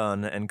bare a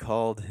son and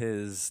called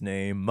his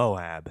name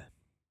Moab.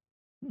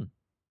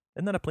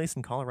 Isn't that a place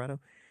in Colorado?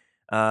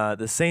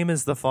 The same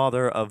as the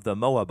father of the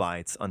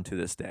Moabites unto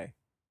this day.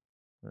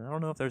 I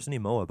don't know if there's any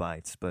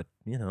Moabites, but,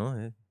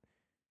 when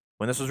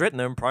this was written,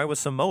 there probably was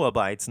some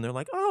Moabites, and they're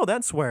like, oh,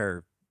 that's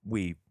where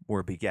we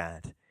were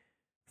begat.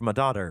 From a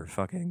daughter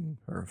fucking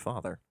her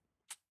father.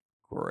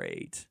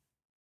 Great.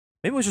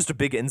 Maybe it was just a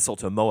big insult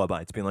to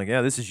Moabites, being like,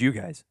 yeah, this is you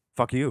guys.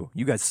 Fuck you.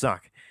 You guys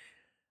suck.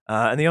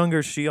 And the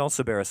younger, she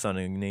also bare a son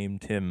and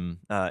named him,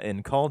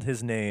 and called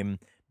his name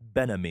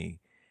Benami,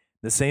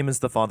 the same as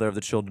the father of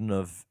the children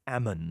of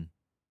Ammon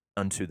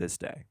unto this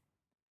day.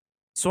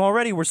 So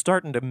already we're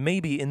starting to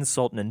maybe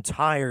insult an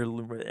entire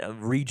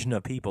region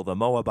of people, the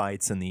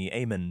Moabites and the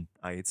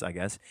Ammonites, I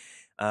guess,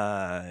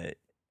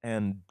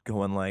 and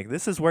going like,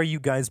 this is where you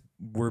guys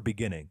were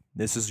beginning.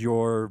 This is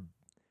your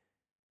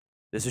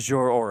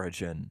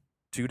origin.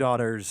 Two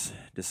daughters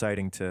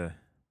deciding to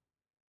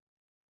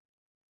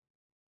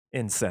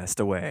incest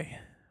away.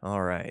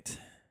 All right,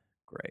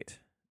 great.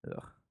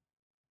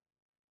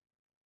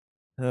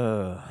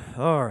 Ugh.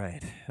 All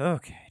right.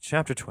 Okay.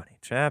 Chapter 20.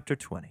 Chapter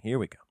 20. Here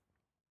we go.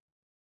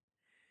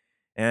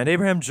 And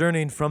Abraham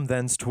journeyed from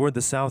thence toward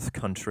the south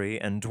country,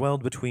 and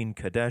dwelled between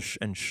Kadesh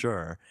and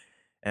Shur,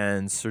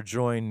 and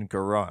sojourned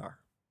Gerar.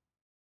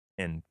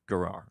 In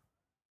Gerar.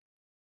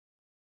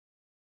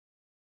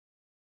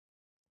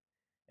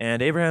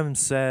 And Abraham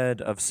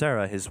said of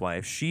Sarah his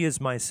wife, she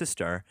is my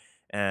sister.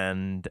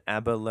 And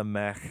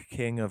Abimelech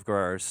king of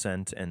Gerar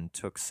sent and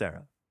took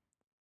Sarah.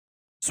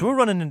 So we're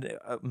running into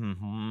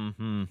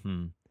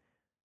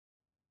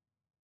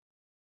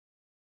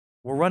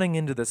we're running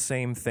into the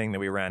same thing that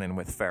we ran in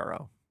with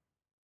Pharaoh,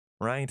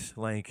 right?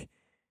 Like,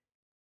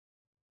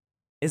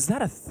 is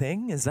that a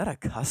thing? Is that a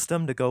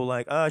custom to go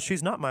like,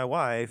 she's not my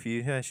wife,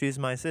 she's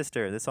my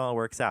sister. This all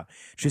works out.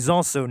 She's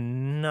also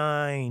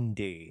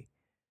 90.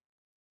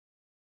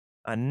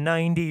 A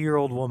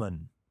 90-year-old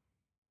woman.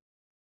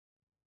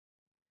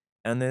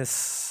 And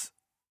this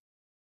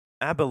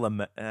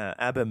Abimelech,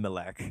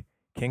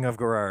 king of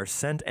Gerar,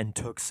 sent and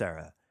took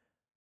Sarah.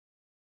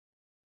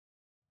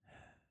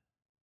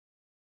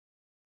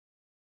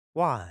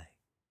 Why?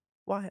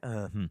 Why?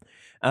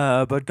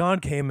 But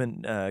God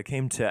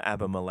came to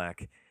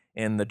Abimelech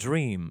in a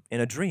dream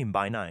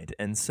by night,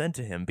 and said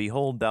to him,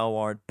 behold, thou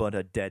art but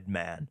a dead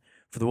man,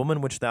 for the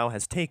woman which thou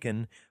hast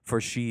taken,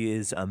 for she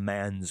is a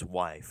man's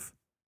wife.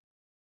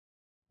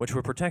 Which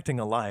we're protecting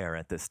a liar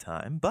at this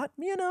time, but,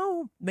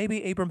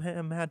 maybe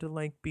Abraham had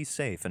to, be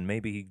safe, and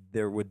maybe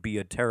there would be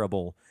a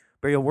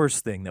worse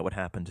thing that would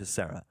happen to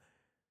Sarah.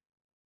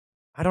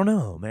 I don't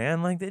know,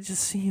 man. It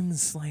just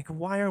seems like,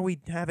 why are we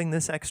having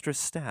this extra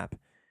step?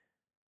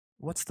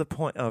 What's the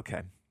point?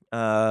 Okay.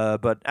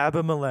 But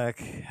Abimelech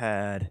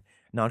had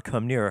not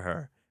come near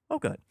her. Oh,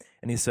 good.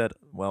 And he said,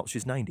 well,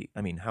 she's 90.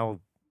 I mean, how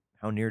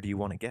near do you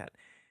want to get?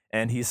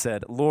 And he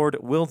said, Lord,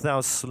 wilt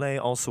thou slay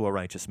also a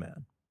righteous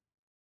man?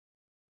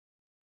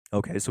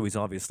 Okay, so he's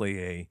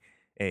obviously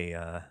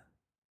a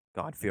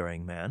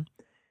God-fearing man.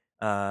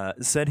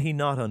 Said he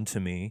not unto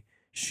me,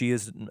 she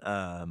is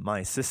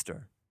my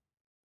sister.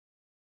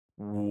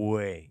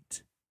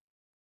 Wait.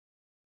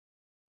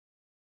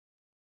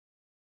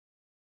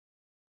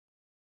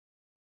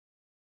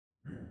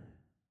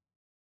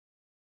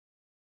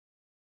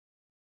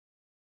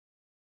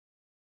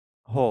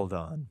 Hold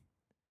on.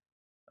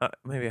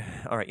 Maybe,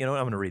 all right, you know what?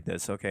 I'm going to read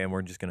this, okay, and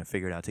we're just going to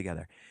figure it out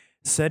together.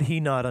 Said he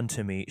not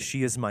unto me,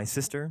 she is my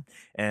sister?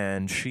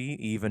 And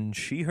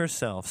she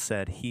herself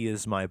said, he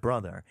is my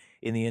brother.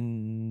 In the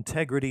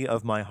integrity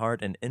of my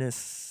heart and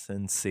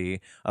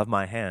innocency of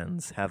my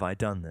hands have I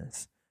done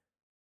this.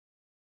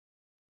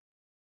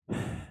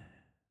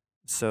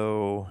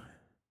 So,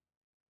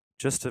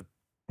 just to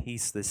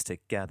piece this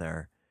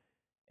together,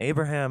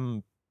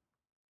 Abraham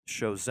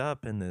shows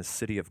up in the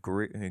city of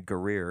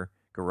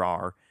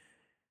Gerar,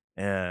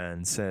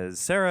 and says,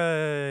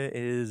 Sarah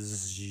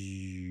is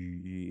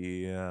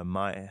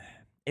my.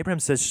 Abraham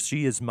says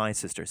she is my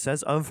sister.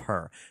 Says of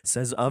her.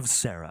 Says of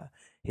Sarah,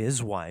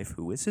 his wife,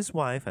 who is his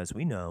wife, as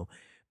we know.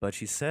 But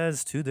she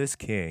says to this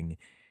king,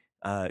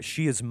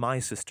 she is my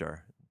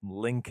sister,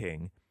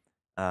 linking.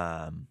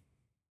 And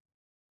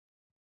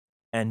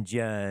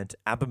yet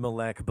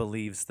Abimelech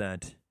believes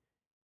that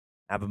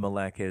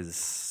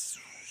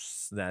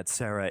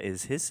Sarah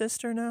is his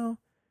sister now?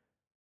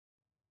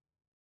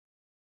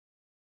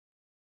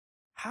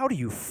 How do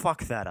you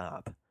fuck that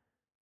up?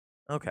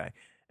 Okay.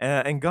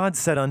 And God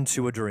said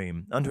unto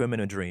him in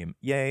a dream,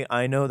 Yea,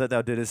 I know that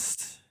thou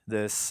didst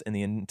this in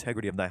the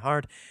integrity of thy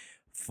heart,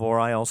 for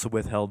I also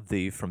withheld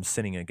thee from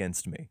sinning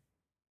against me.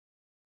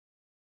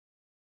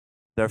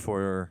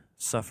 Therefore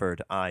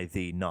suffered I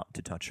thee not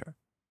to touch her.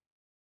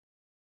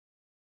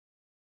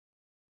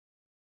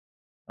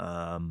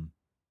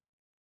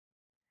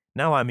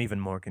 Now I'm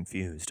even more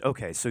confused.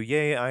 Okay, so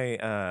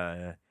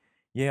I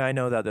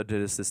know that thou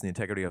didst this in the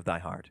integrity of thy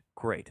heart.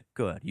 Great,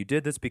 good. You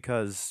did this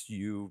because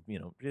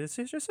it's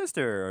your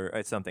sister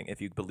or something, if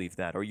you believe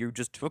that. Or you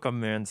just took a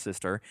man's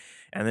sister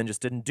and then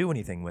just didn't do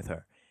anything with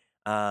her.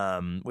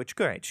 Which,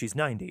 great, she's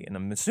 90. And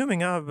I'm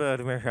assuming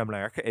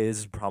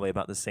is probably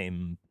about the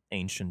same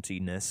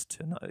ancientiness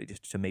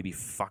to maybe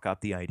fuck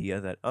up the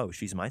idea that, oh,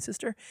 she's my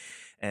sister?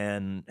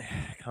 And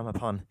come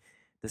upon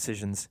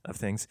decisions of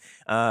things.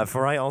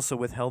 For I also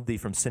withheld thee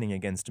from sinning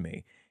against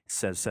me,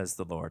 says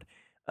the Lord.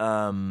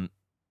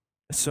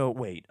 So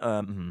wait.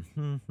 It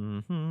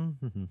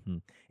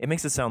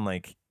makes it sound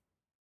like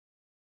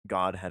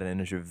God had an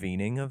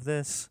intervening of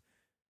this.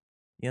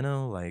 You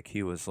know, like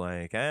he was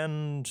like,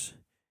 and,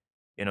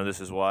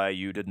 this is why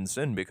you didn't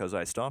sin because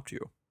I stopped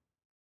you.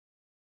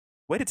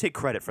 Way to take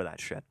credit for that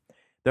shit.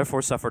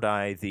 Therefore suffered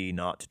I thee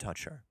not to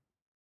touch her.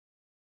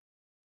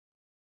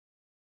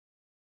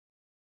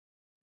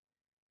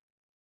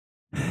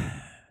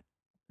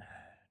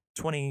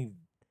 20,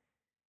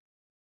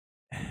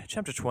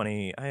 chapter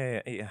 20.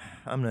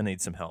 I'm going to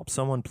need some help.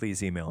 Someone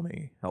please email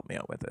me. Help me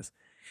out with this.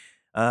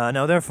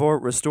 Now, therefore,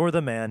 restore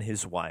the man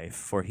his wife,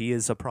 for he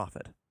is a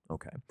prophet.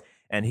 Okay.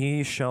 And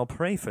he shall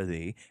pray for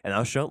thee, and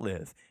thou shalt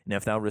live. And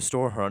if thou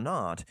restore her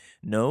not,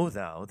 know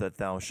thou that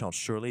thou shalt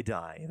surely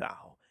die,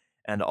 thou,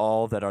 and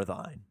all that are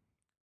thine.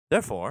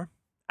 Therefore,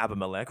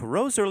 Abimelech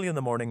rose early in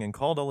the morning and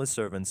called all his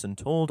servants and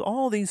told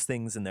all these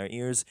things in their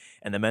ears,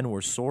 and the men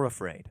were sore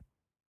afraid.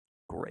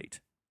 Great.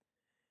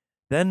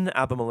 Then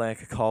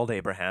Abimelech called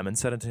Abraham and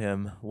said unto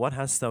him, What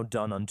hast thou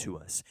done unto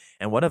us?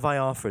 And what have I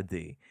offered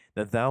thee,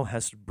 that thou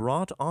hast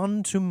brought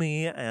unto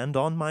me and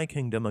on my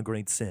kingdom a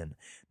great sin?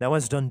 Thou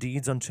hast done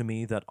deeds unto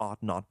me that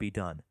ought not be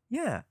done.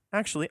 Yeah,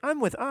 actually,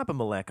 I'm with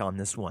Abimelech on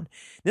this one.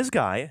 This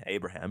guy,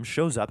 Abraham,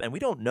 shows up, and we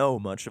don't know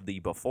much of the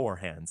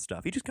beforehand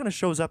stuff. He just kind of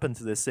shows up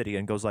into this city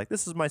and goes like,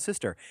 This is my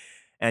sister.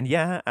 And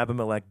yeah,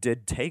 Abimelech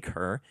did take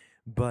her,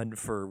 but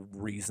for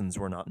reasons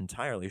we're not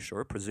entirely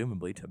sure,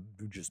 presumably to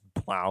just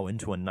plow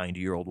into a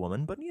 90-year-old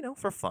woman, but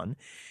for fun.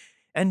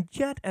 And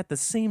yet, at the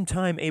same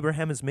time,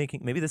 Abraham is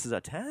making, maybe this is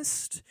a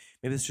test?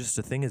 Maybe it's just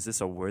a thing. Is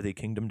this a worthy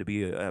kingdom to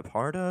be a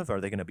part of?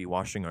 Are they going to be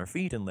washing our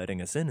feet and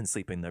letting us in and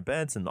sleep in their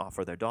beds and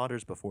offer their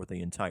daughters before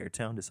the entire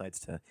town decides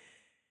to,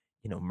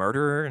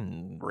 murder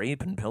and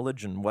rape and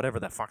pillage and whatever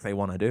the fuck they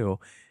want to do?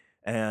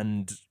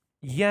 And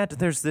yet,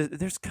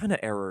 there's kind of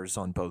errors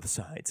on both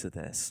sides of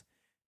this.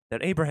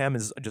 That Abraham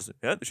is just,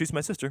 she's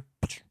my sister.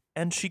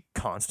 And she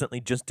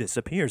constantly just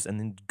disappears. And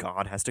then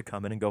God has to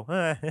come in and go,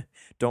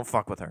 don't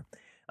fuck with her.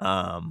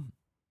 And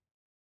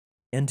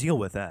deal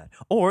with that.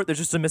 Or there's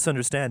just a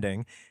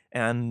misunderstanding.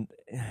 And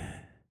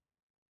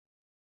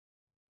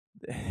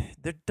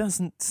there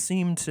doesn't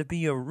seem to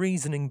be a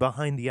reasoning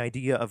behind the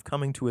idea of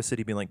coming to a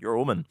city being like, you're a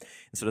woman.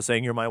 Instead of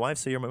saying you're my wife,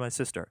 say you're my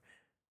sister.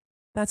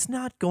 That's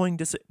not going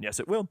to say,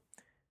 yes, it will.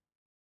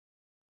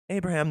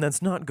 Abraham,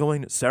 that's not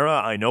going to,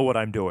 Sarah, I know what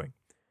I'm doing.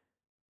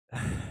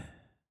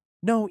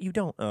 No, you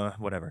don't.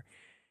 Whatever.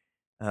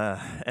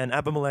 And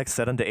Abimelech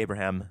said unto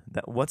Abraham,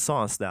 that what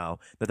sawest thou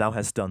that thou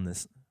hast done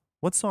this?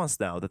 What sawest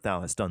thou that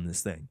thou hast done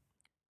this thing?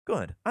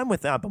 Good. I'm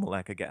with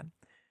Abimelech again.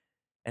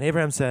 And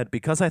Abraham said,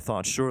 Because I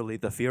thought, surely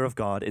the fear of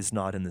God is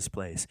not in this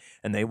place,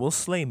 and they will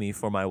slay me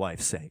for my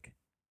wife's sake.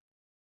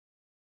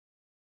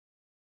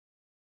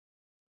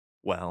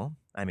 Well,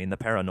 I mean, the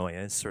paranoia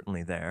is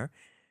certainly there.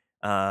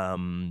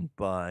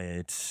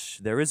 But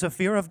there is a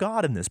fear of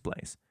God in this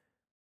place.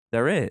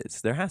 There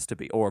is. There has to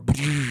be. Or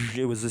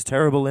it was this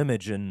terrible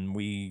image, and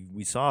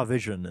we saw a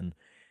vision, and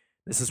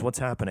this is what's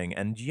happening.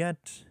 And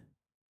yet,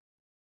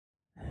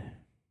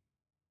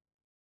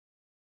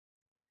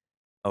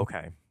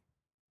 okay,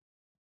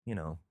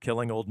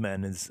 killing old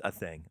men is a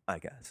thing, I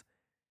guess.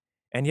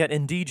 And yet,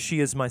 indeed, she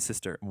is my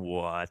sister.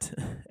 What?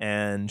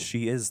 And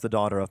she is the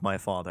daughter of my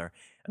father,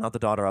 and not the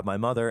daughter of my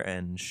mother,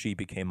 and she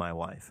became my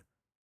wife.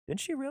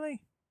 Did she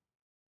really?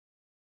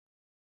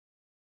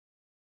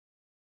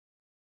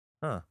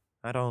 Huh.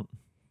 I don't.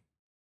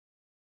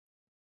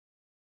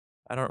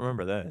 I don't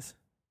remember this.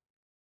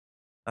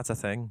 That's a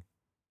thing.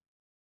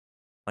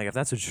 Like, if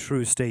that's a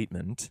true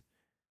statement,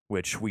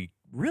 which we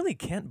really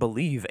can't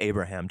believe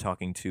Abraham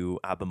talking to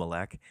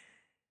Abimelech,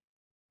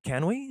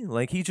 can we?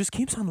 Like, he just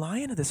keeps on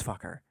lying to this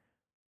fucker.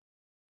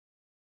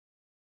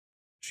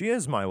 She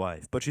is my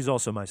wife, but she's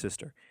also my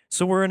sister.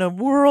 So we're in a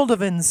world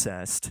of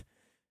incest,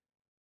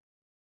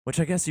 which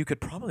I guess you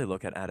could probably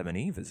look at Adam and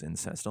Eve as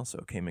incest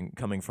also,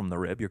 coming from the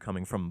rib. You're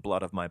coming from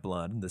blood of my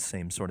blood, the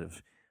same sort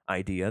of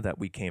idea that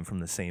we came from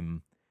the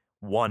same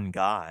one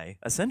guy,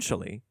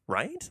 essentially,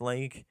 right?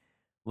 Like,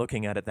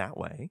 looking at it that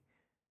way.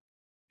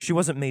 She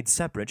wasn't made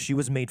separate, she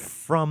was made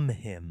from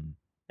him.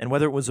 And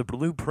whether it was a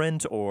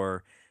blueprint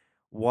or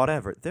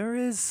whatever, there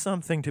is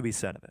something to be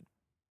said of it.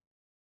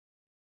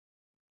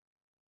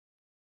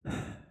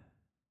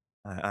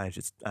 I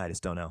just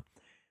don't know.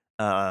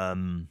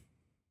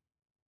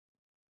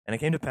 And it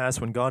came to pass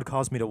when God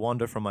caused me to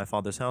wander from my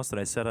father's house that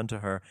I said unto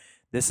her,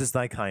 This is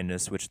thy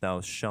kindness which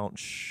thou shalt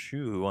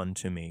shew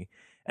unto me.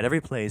 At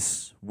every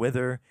place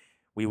whither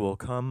we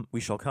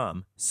shall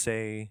come,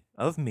 say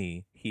of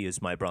me, he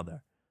is my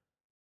brother.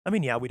 I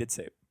mean, yeah, we did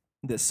say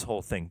this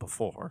whole thing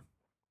before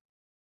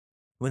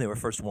when they were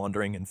first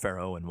wandering in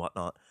Pharaoh and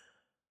whatnot.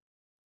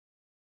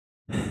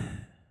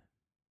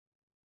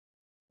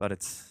 But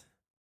it's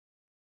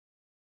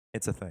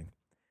a thing.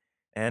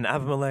 And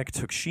Abimelech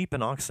took sheep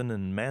and oxen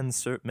and men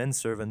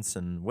servants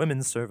and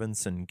women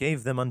servants and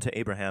gave them unto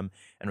Abraham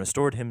and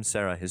restored him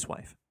Sarah his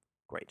wife.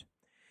 Great.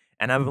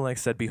 And Abimelech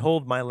said,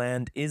 Behold, my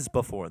land is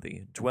before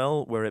thee.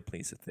 Dwell where it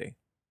pleaseth thee.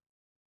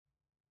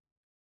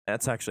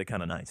 That's actually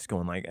kind of nice.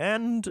 Going like,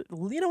 and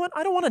you know what?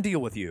 I don't want to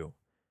deal with you.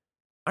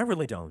 I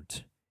really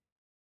don't.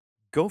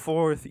 go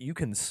forth. You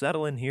can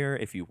settle in here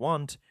if you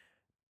want,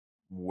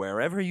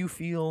 wherever you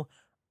feel.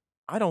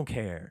 I don't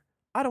care.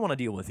 I don't want to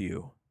deal with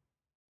you.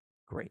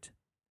 Great.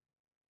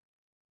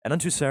 And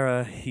unto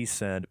Sarah he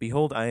said,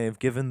 Behold, I have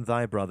given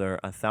thy brother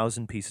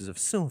 1,000 pieces of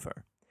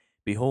silver.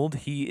 Behold,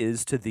 he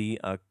is to thee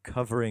a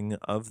covering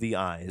of the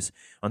eyes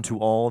unto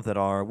all that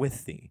are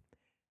with thee,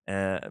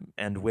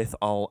 and with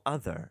all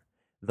other.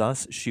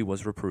 Thus she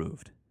was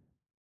reproved.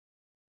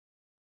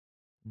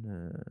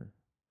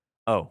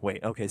 Oh,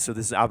 wait. Okay, so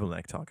this is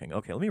Abimelech talking.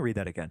 Okay, let me read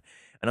that again.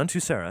 And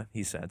unto Sarah,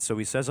 he said, so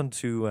he says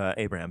unto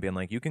Abraham, being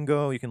like, you can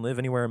go, you can live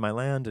anywhere in my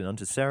land. And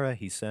unto Sarah,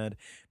 he said,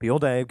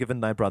 Behold, I have given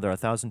thy brother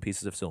 1,000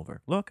 pieces of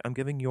silver. Look, I'm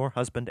giving your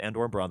husband and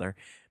or brother,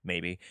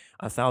 maybe,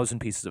 1,000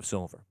 pieces of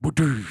silver.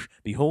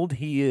 Behold,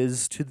 he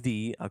is to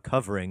thee a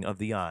covering of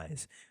the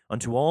eyes,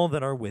 unto all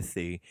that are with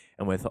thee,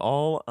 and with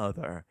all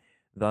other.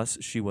 Thus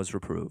she was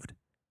reproved.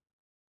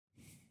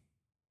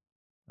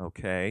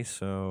 Okay,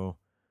 so...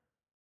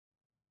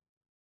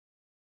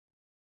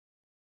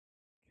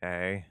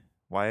 Okay.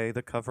 Why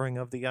the covering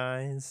of the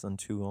eyes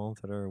unto all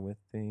that are with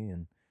thee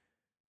and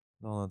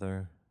all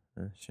other.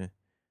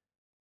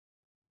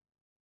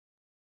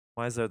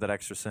 Why is there that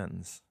extra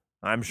sentence?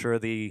 I'm sure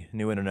the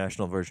New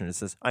International Version it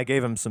says, I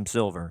gave him some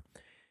silver.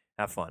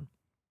 Have fun.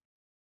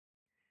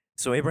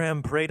 So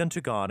Abraham prayed unto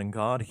God, and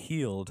God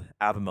healed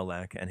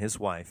Abimelech and his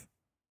wife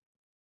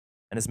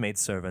and his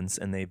maidservants,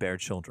 and they bare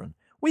children.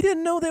 We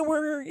didn't know they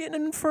were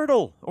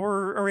infertile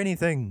or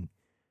anything.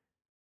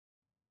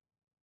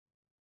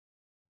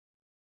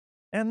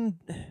 And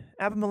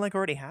Abimelech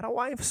already had a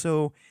wife,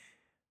 so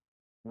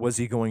was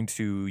he going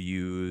to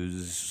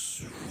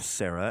use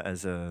Sarah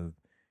as a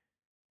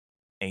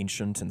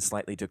ancient and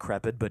slightly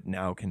decrepit, but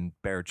now can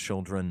bear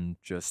children,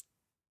 just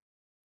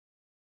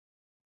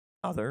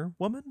other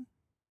woman?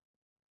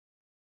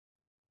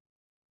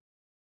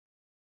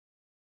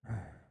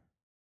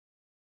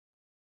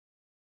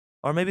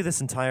 Or maybe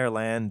this entire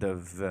land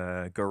of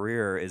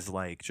Gerir is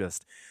like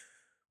just,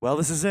 well,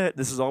 this is it.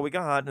 This is all we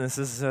got. And this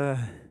is,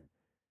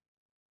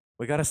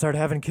 we got to start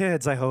having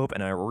kids, I hope.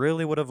 And I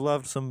really would have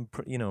loved some,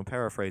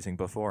 paraphrasing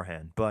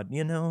beforehand. But,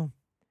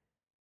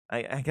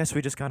 I guess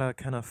we just got to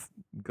kind of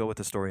go with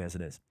the story as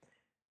it is.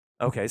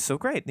 Okay, so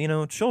great.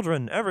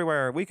 Children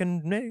everywhere. We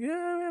can make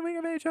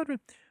children.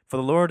 For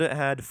the Lord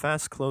had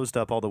fast closed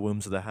up all the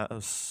wombs of the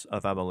house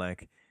of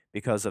Abimelech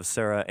because of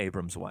Sarah,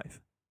 Abram's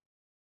wife.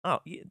 Oh,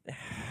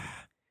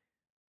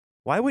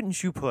 why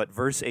wouldn't you put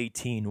verse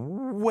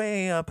 18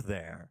 way up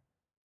there?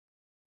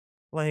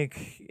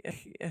 Like,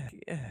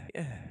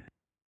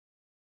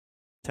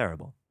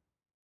 terrible.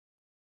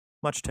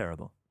 Much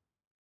terrible.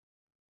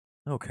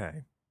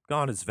 Okay.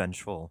 God is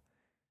vengeful.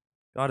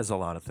 God is a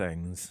lot of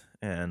things.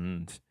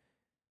 And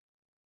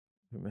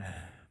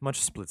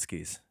much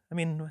splitskis. I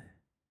mean,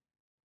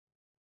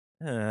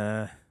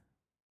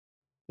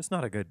 it's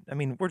not a good. I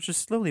mean, we're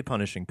just slowly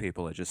punishing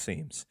people, it just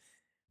seems,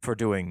 for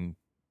doing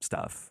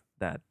stuff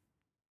that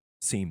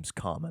seems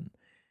common.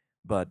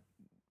 But,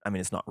 I mean,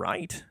 it's not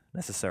right,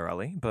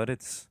 necessarily, but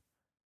it's.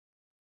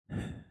 I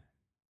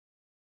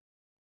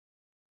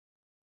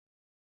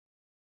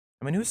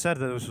mean, who said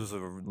that this was the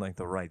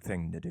right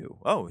thing to do?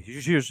 Oh,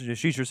 she's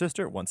your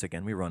sister. Once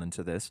again, we run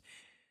into this.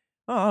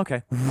 Oh,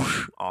 okay.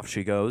 Off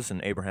she goes,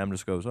 and Abraham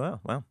just goes,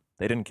 well,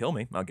 they didn't kill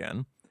me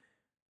again.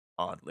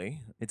 Oddly,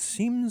 it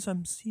seems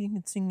I'm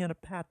seeing a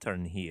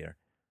pattern here.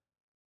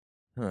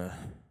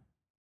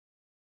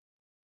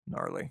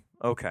 Gnarly.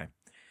 Okay.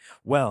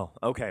 Well,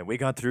 okay, we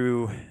got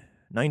through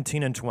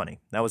 19 and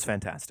 20. That was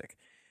fantastic.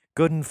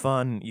 Good and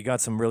fun. You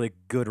got some really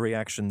good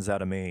reactions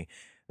out of me.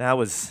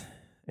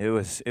 It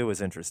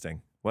was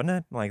interesting, wasn't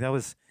it? Like that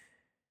was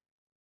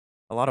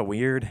a lot of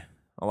weird,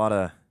 a lot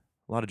of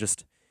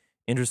just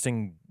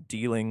interesting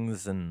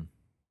dealings and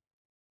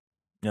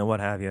what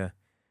have you.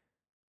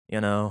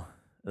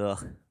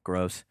 Ugh,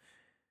 gross.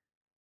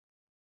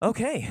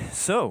 Okay,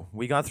 so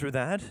we got through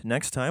that.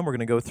 Next time, we're going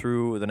to go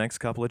through the next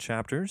couple of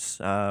chapters.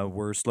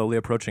 We're slowly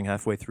approaching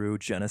halfway through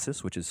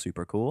Genesis, which is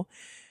super cool.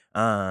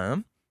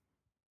 I'm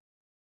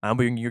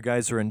hoping you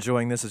guys are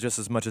enjoying this just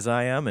as much as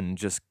I am and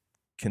just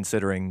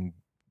considering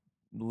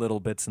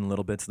little bits and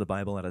little bits of the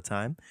Bible at a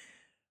time.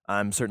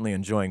 I'm certainly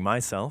enjoying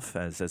myself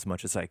as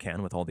much as I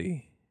can with all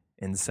the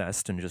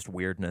incest and just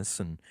weirdness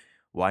and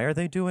why are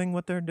they doing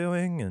what they're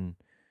doing and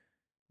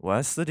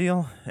what's the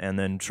deal? And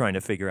then trying to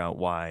figure out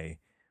why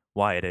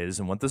it is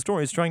and what the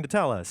story is trying to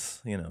tell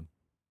us,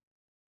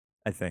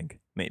 I think,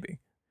 maybe.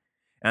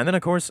 And then,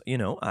 of course,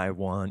 I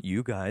want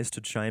you guys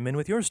to chime in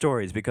with your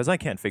stories because I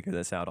can't figure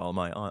this out all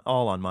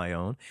on my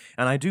own.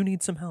 And I do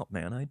need some help,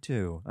 man. I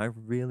do. I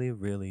really,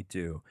 really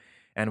do.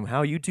 And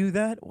how you do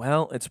that?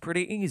 Well, it's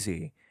pretty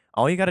easy.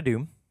 All you got to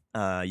do,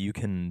 you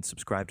can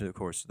subscribe to, of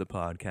course, the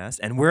podcast.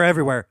 And we're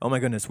everywhere. Oh, my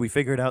goodness. We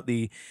figured out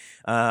the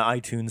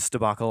iTunes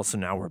debacle, so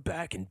now we're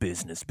back in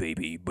business,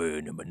 baby.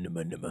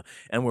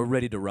 And we're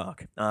ready to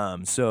rock.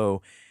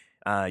 So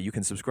you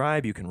can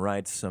subscribe. You can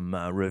write some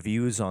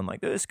reviews on, like,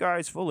 this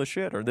guy's full of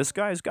shit or this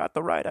guy's got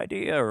the right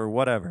idea or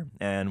whatever.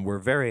 And we're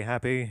very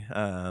happy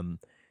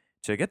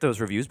to get those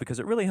reviews because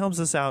it really helps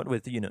us out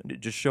with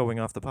just showing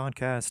off the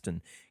podcast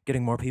and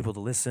getting more people to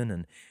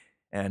listen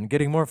and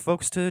getting more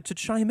folks to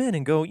chime in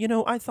and go,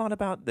 I thought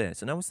about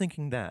this and I was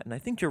thinking that, and I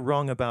think you're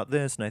wrong about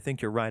this, and I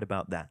think you're right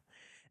about that.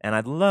 And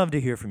I'd love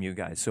to hear from you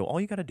guys. So all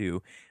you got to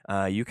do,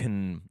 you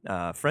can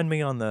friend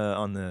me on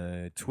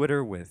the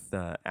Twitter with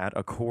at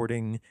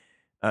according,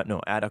 no,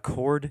 at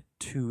accord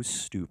to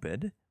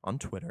stupid on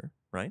Twitter,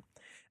 right?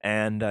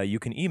 And you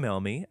can email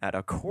me at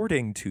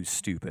according to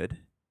stupid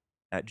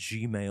at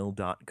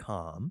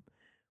gmail.com.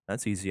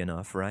 That's easy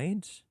enough,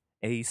 right?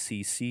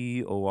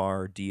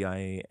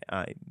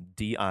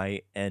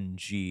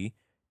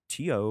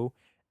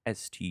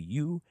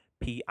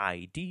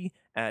 ACCORDINGTOSTUPID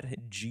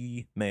at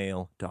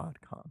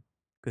gmail.com.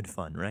 Good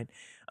fun, right?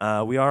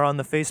 We are on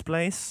the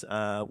Faceplace.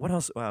 What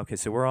else? Okay,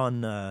 so we're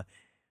on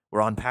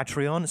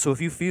Patreon. So if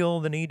you feel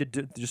the need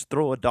to just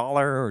throw $1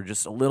 or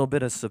just a little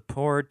bit of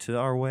support to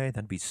our way,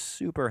 that'd be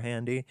super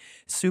handy,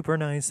 super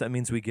nice. That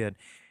means we get,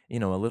 a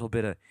little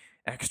bit of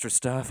extra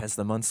stuff as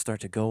the months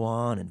start to go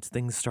on and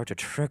things start to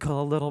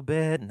trickle a little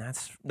bit, and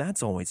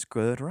that's always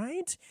good,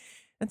 right?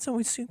 That's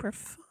always super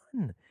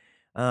fun.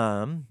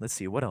 Let's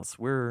see what else.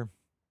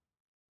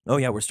 Oh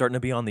yeah, we're starting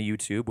to be on the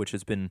YouTube, which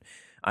has been,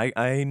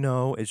 I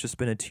know it's just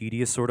been a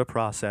tedious sort of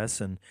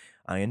process, and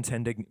I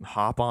intend to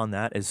hop on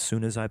that as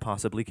soon as I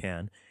possibly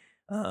can.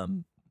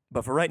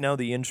 But for right now,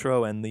 the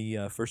intro and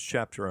the first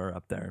chapter are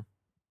up there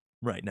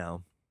right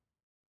now,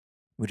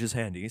 which is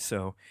handy.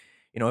 So,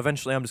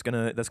 eventually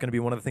that's gonna be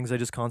one of the things I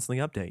just constantly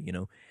update.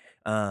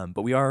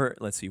 But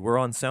let's see, we're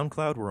on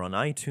SoundCloud, we're on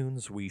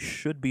iTunes, we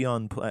should be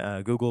on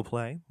Google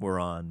Play, we're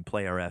on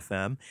Player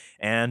FM,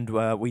 and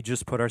we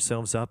just put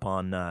ourselves up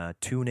on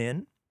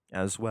TuneIn,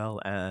 as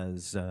well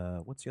as,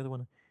 what's the other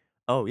one?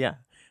 Oh, yeah,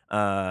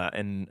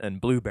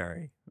 and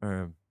Blueberry,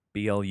 or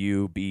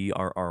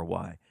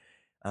BLUBRRY,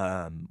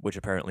 which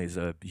apparently is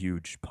a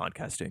huge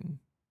podcasting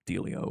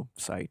dealio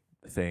site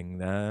thing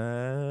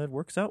that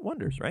works out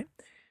wonders, right?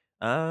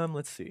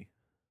 Let's see.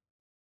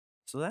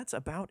 So that's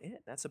about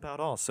it. That's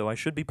about all. So I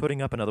should be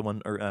putting up another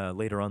one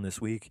later on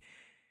this week.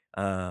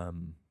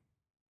 Um,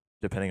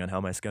 Depending on how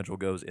my schedule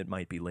goes, it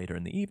might be later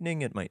in the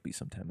evening. It might be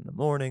sometime in the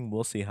morning.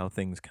 We'll see how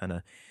things kind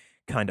of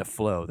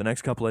flow. The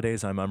next couple of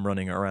days, I'm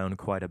running around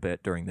quite a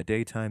bit during the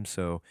daytime.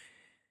 So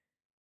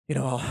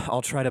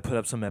I'll try to put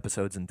up some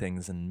episodes and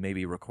things, and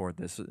maybe record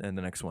this and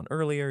the next one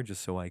earlier,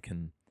 just so I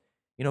can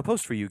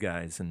post for you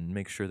guys and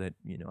make sure that,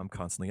 I'm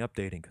constantly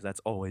updating, because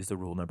that's always the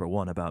rule number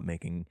one about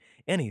making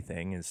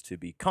anything, is to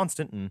be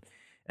constant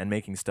and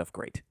making stuff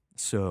great.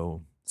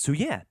 So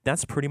yeah,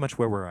 that's pretty much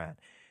where we're at.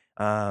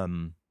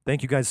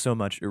 Thank you guys so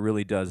much. It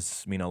really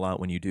does mean a lot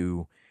when you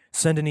do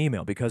send an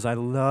email, because I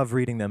love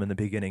reading them in the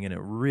beginning, and it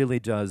really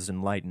does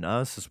enlighten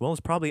us as well as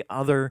probably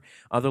other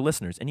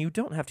listeners. And you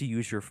don't have to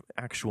use your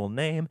actual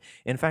name.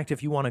 In fact,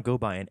 if you want to go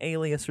by an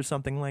alias or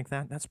something like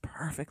that, that's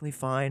perfectly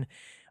fine.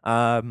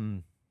 I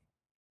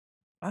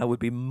would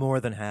be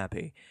more than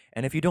happy.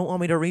 And if you don't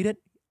want me to read it,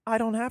 I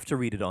don't have to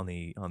read it on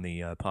the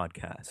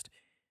podcast.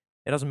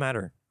 It doesn't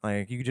matter.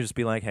 Like, you could just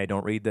be like, "Hey,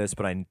 don't read this,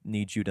 but I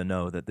need you to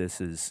know that this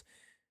is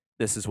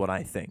what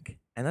I think,"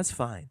 and that's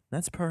fine.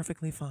 That's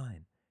perfectly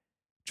fine.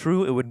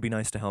 True, it would be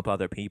nice to help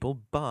other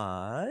people,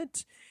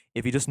 but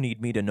if you just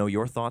need me to know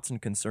your thoughts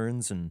and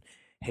concerns and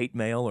hate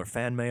mail or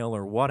fan mail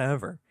or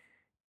whatever,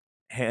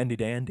 handy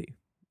dandy.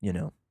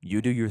 You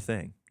do your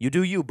thing. You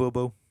do you, boo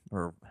boo,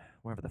 or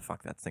wherever the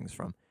fuck that thing's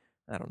from.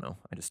 I don't know.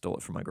 I just stole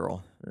it from my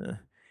girl.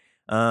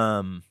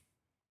 Um,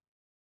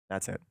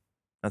 that's it.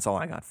 That's all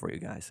I got for you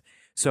guys.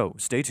 So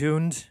stay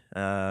tuned.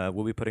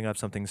 We'll be putting up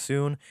something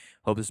soon.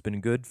 Hope it's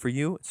been good for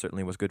you. It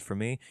certainly was good for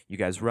me. You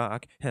guys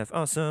rock. Have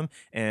awesome.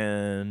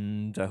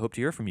 And I hope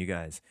to hear from you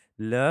guys.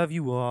 Love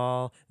you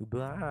all.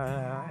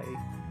 Bye.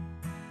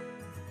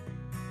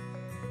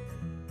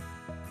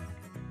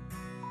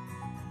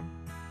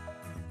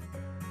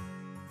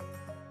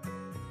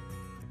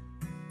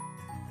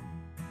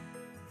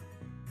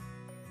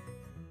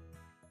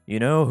 You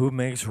know who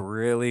makes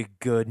really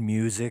good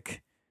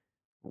music?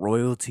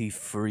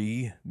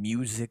 Royalty-free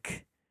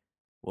music?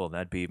 Well,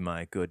 that'd be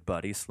my good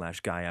buddy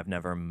 / guy I've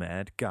never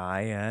met,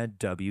 Guy at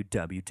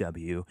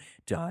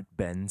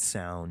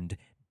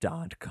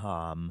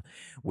www.bensound.com.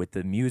 With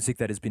the music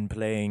that has been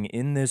playing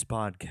in this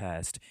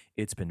podcast,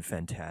 it's been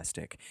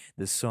fantastic.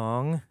 The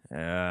song,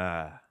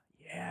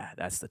 yeah,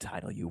 that's the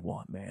title you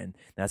want, man.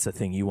 That's the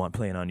thing you want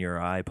playing on your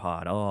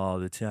iPod all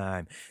the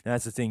time.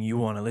 That's the thing you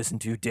want to listen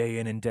to day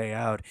in and day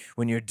out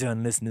when you're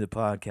done listening to the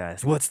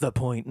podcast. What's the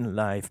point in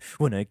life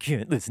when I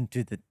can't listen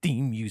to the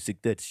theme music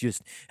that's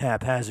just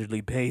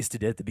haphazardly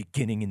pasted at the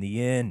beginning and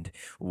the end?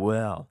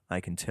 Well, I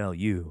can tell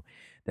you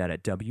that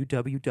at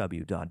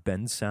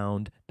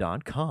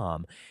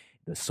www.bensound.com,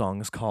 the song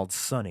is called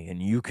Sunny,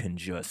 and you can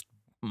just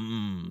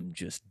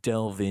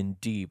delve in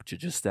deep to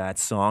just that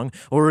song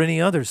or any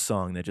other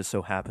song that just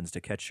so happens to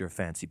catch your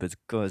fancy,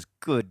 because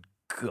good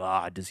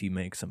God, does he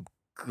make some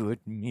good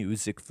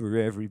music for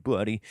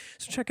everybody.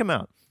 So check him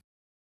out.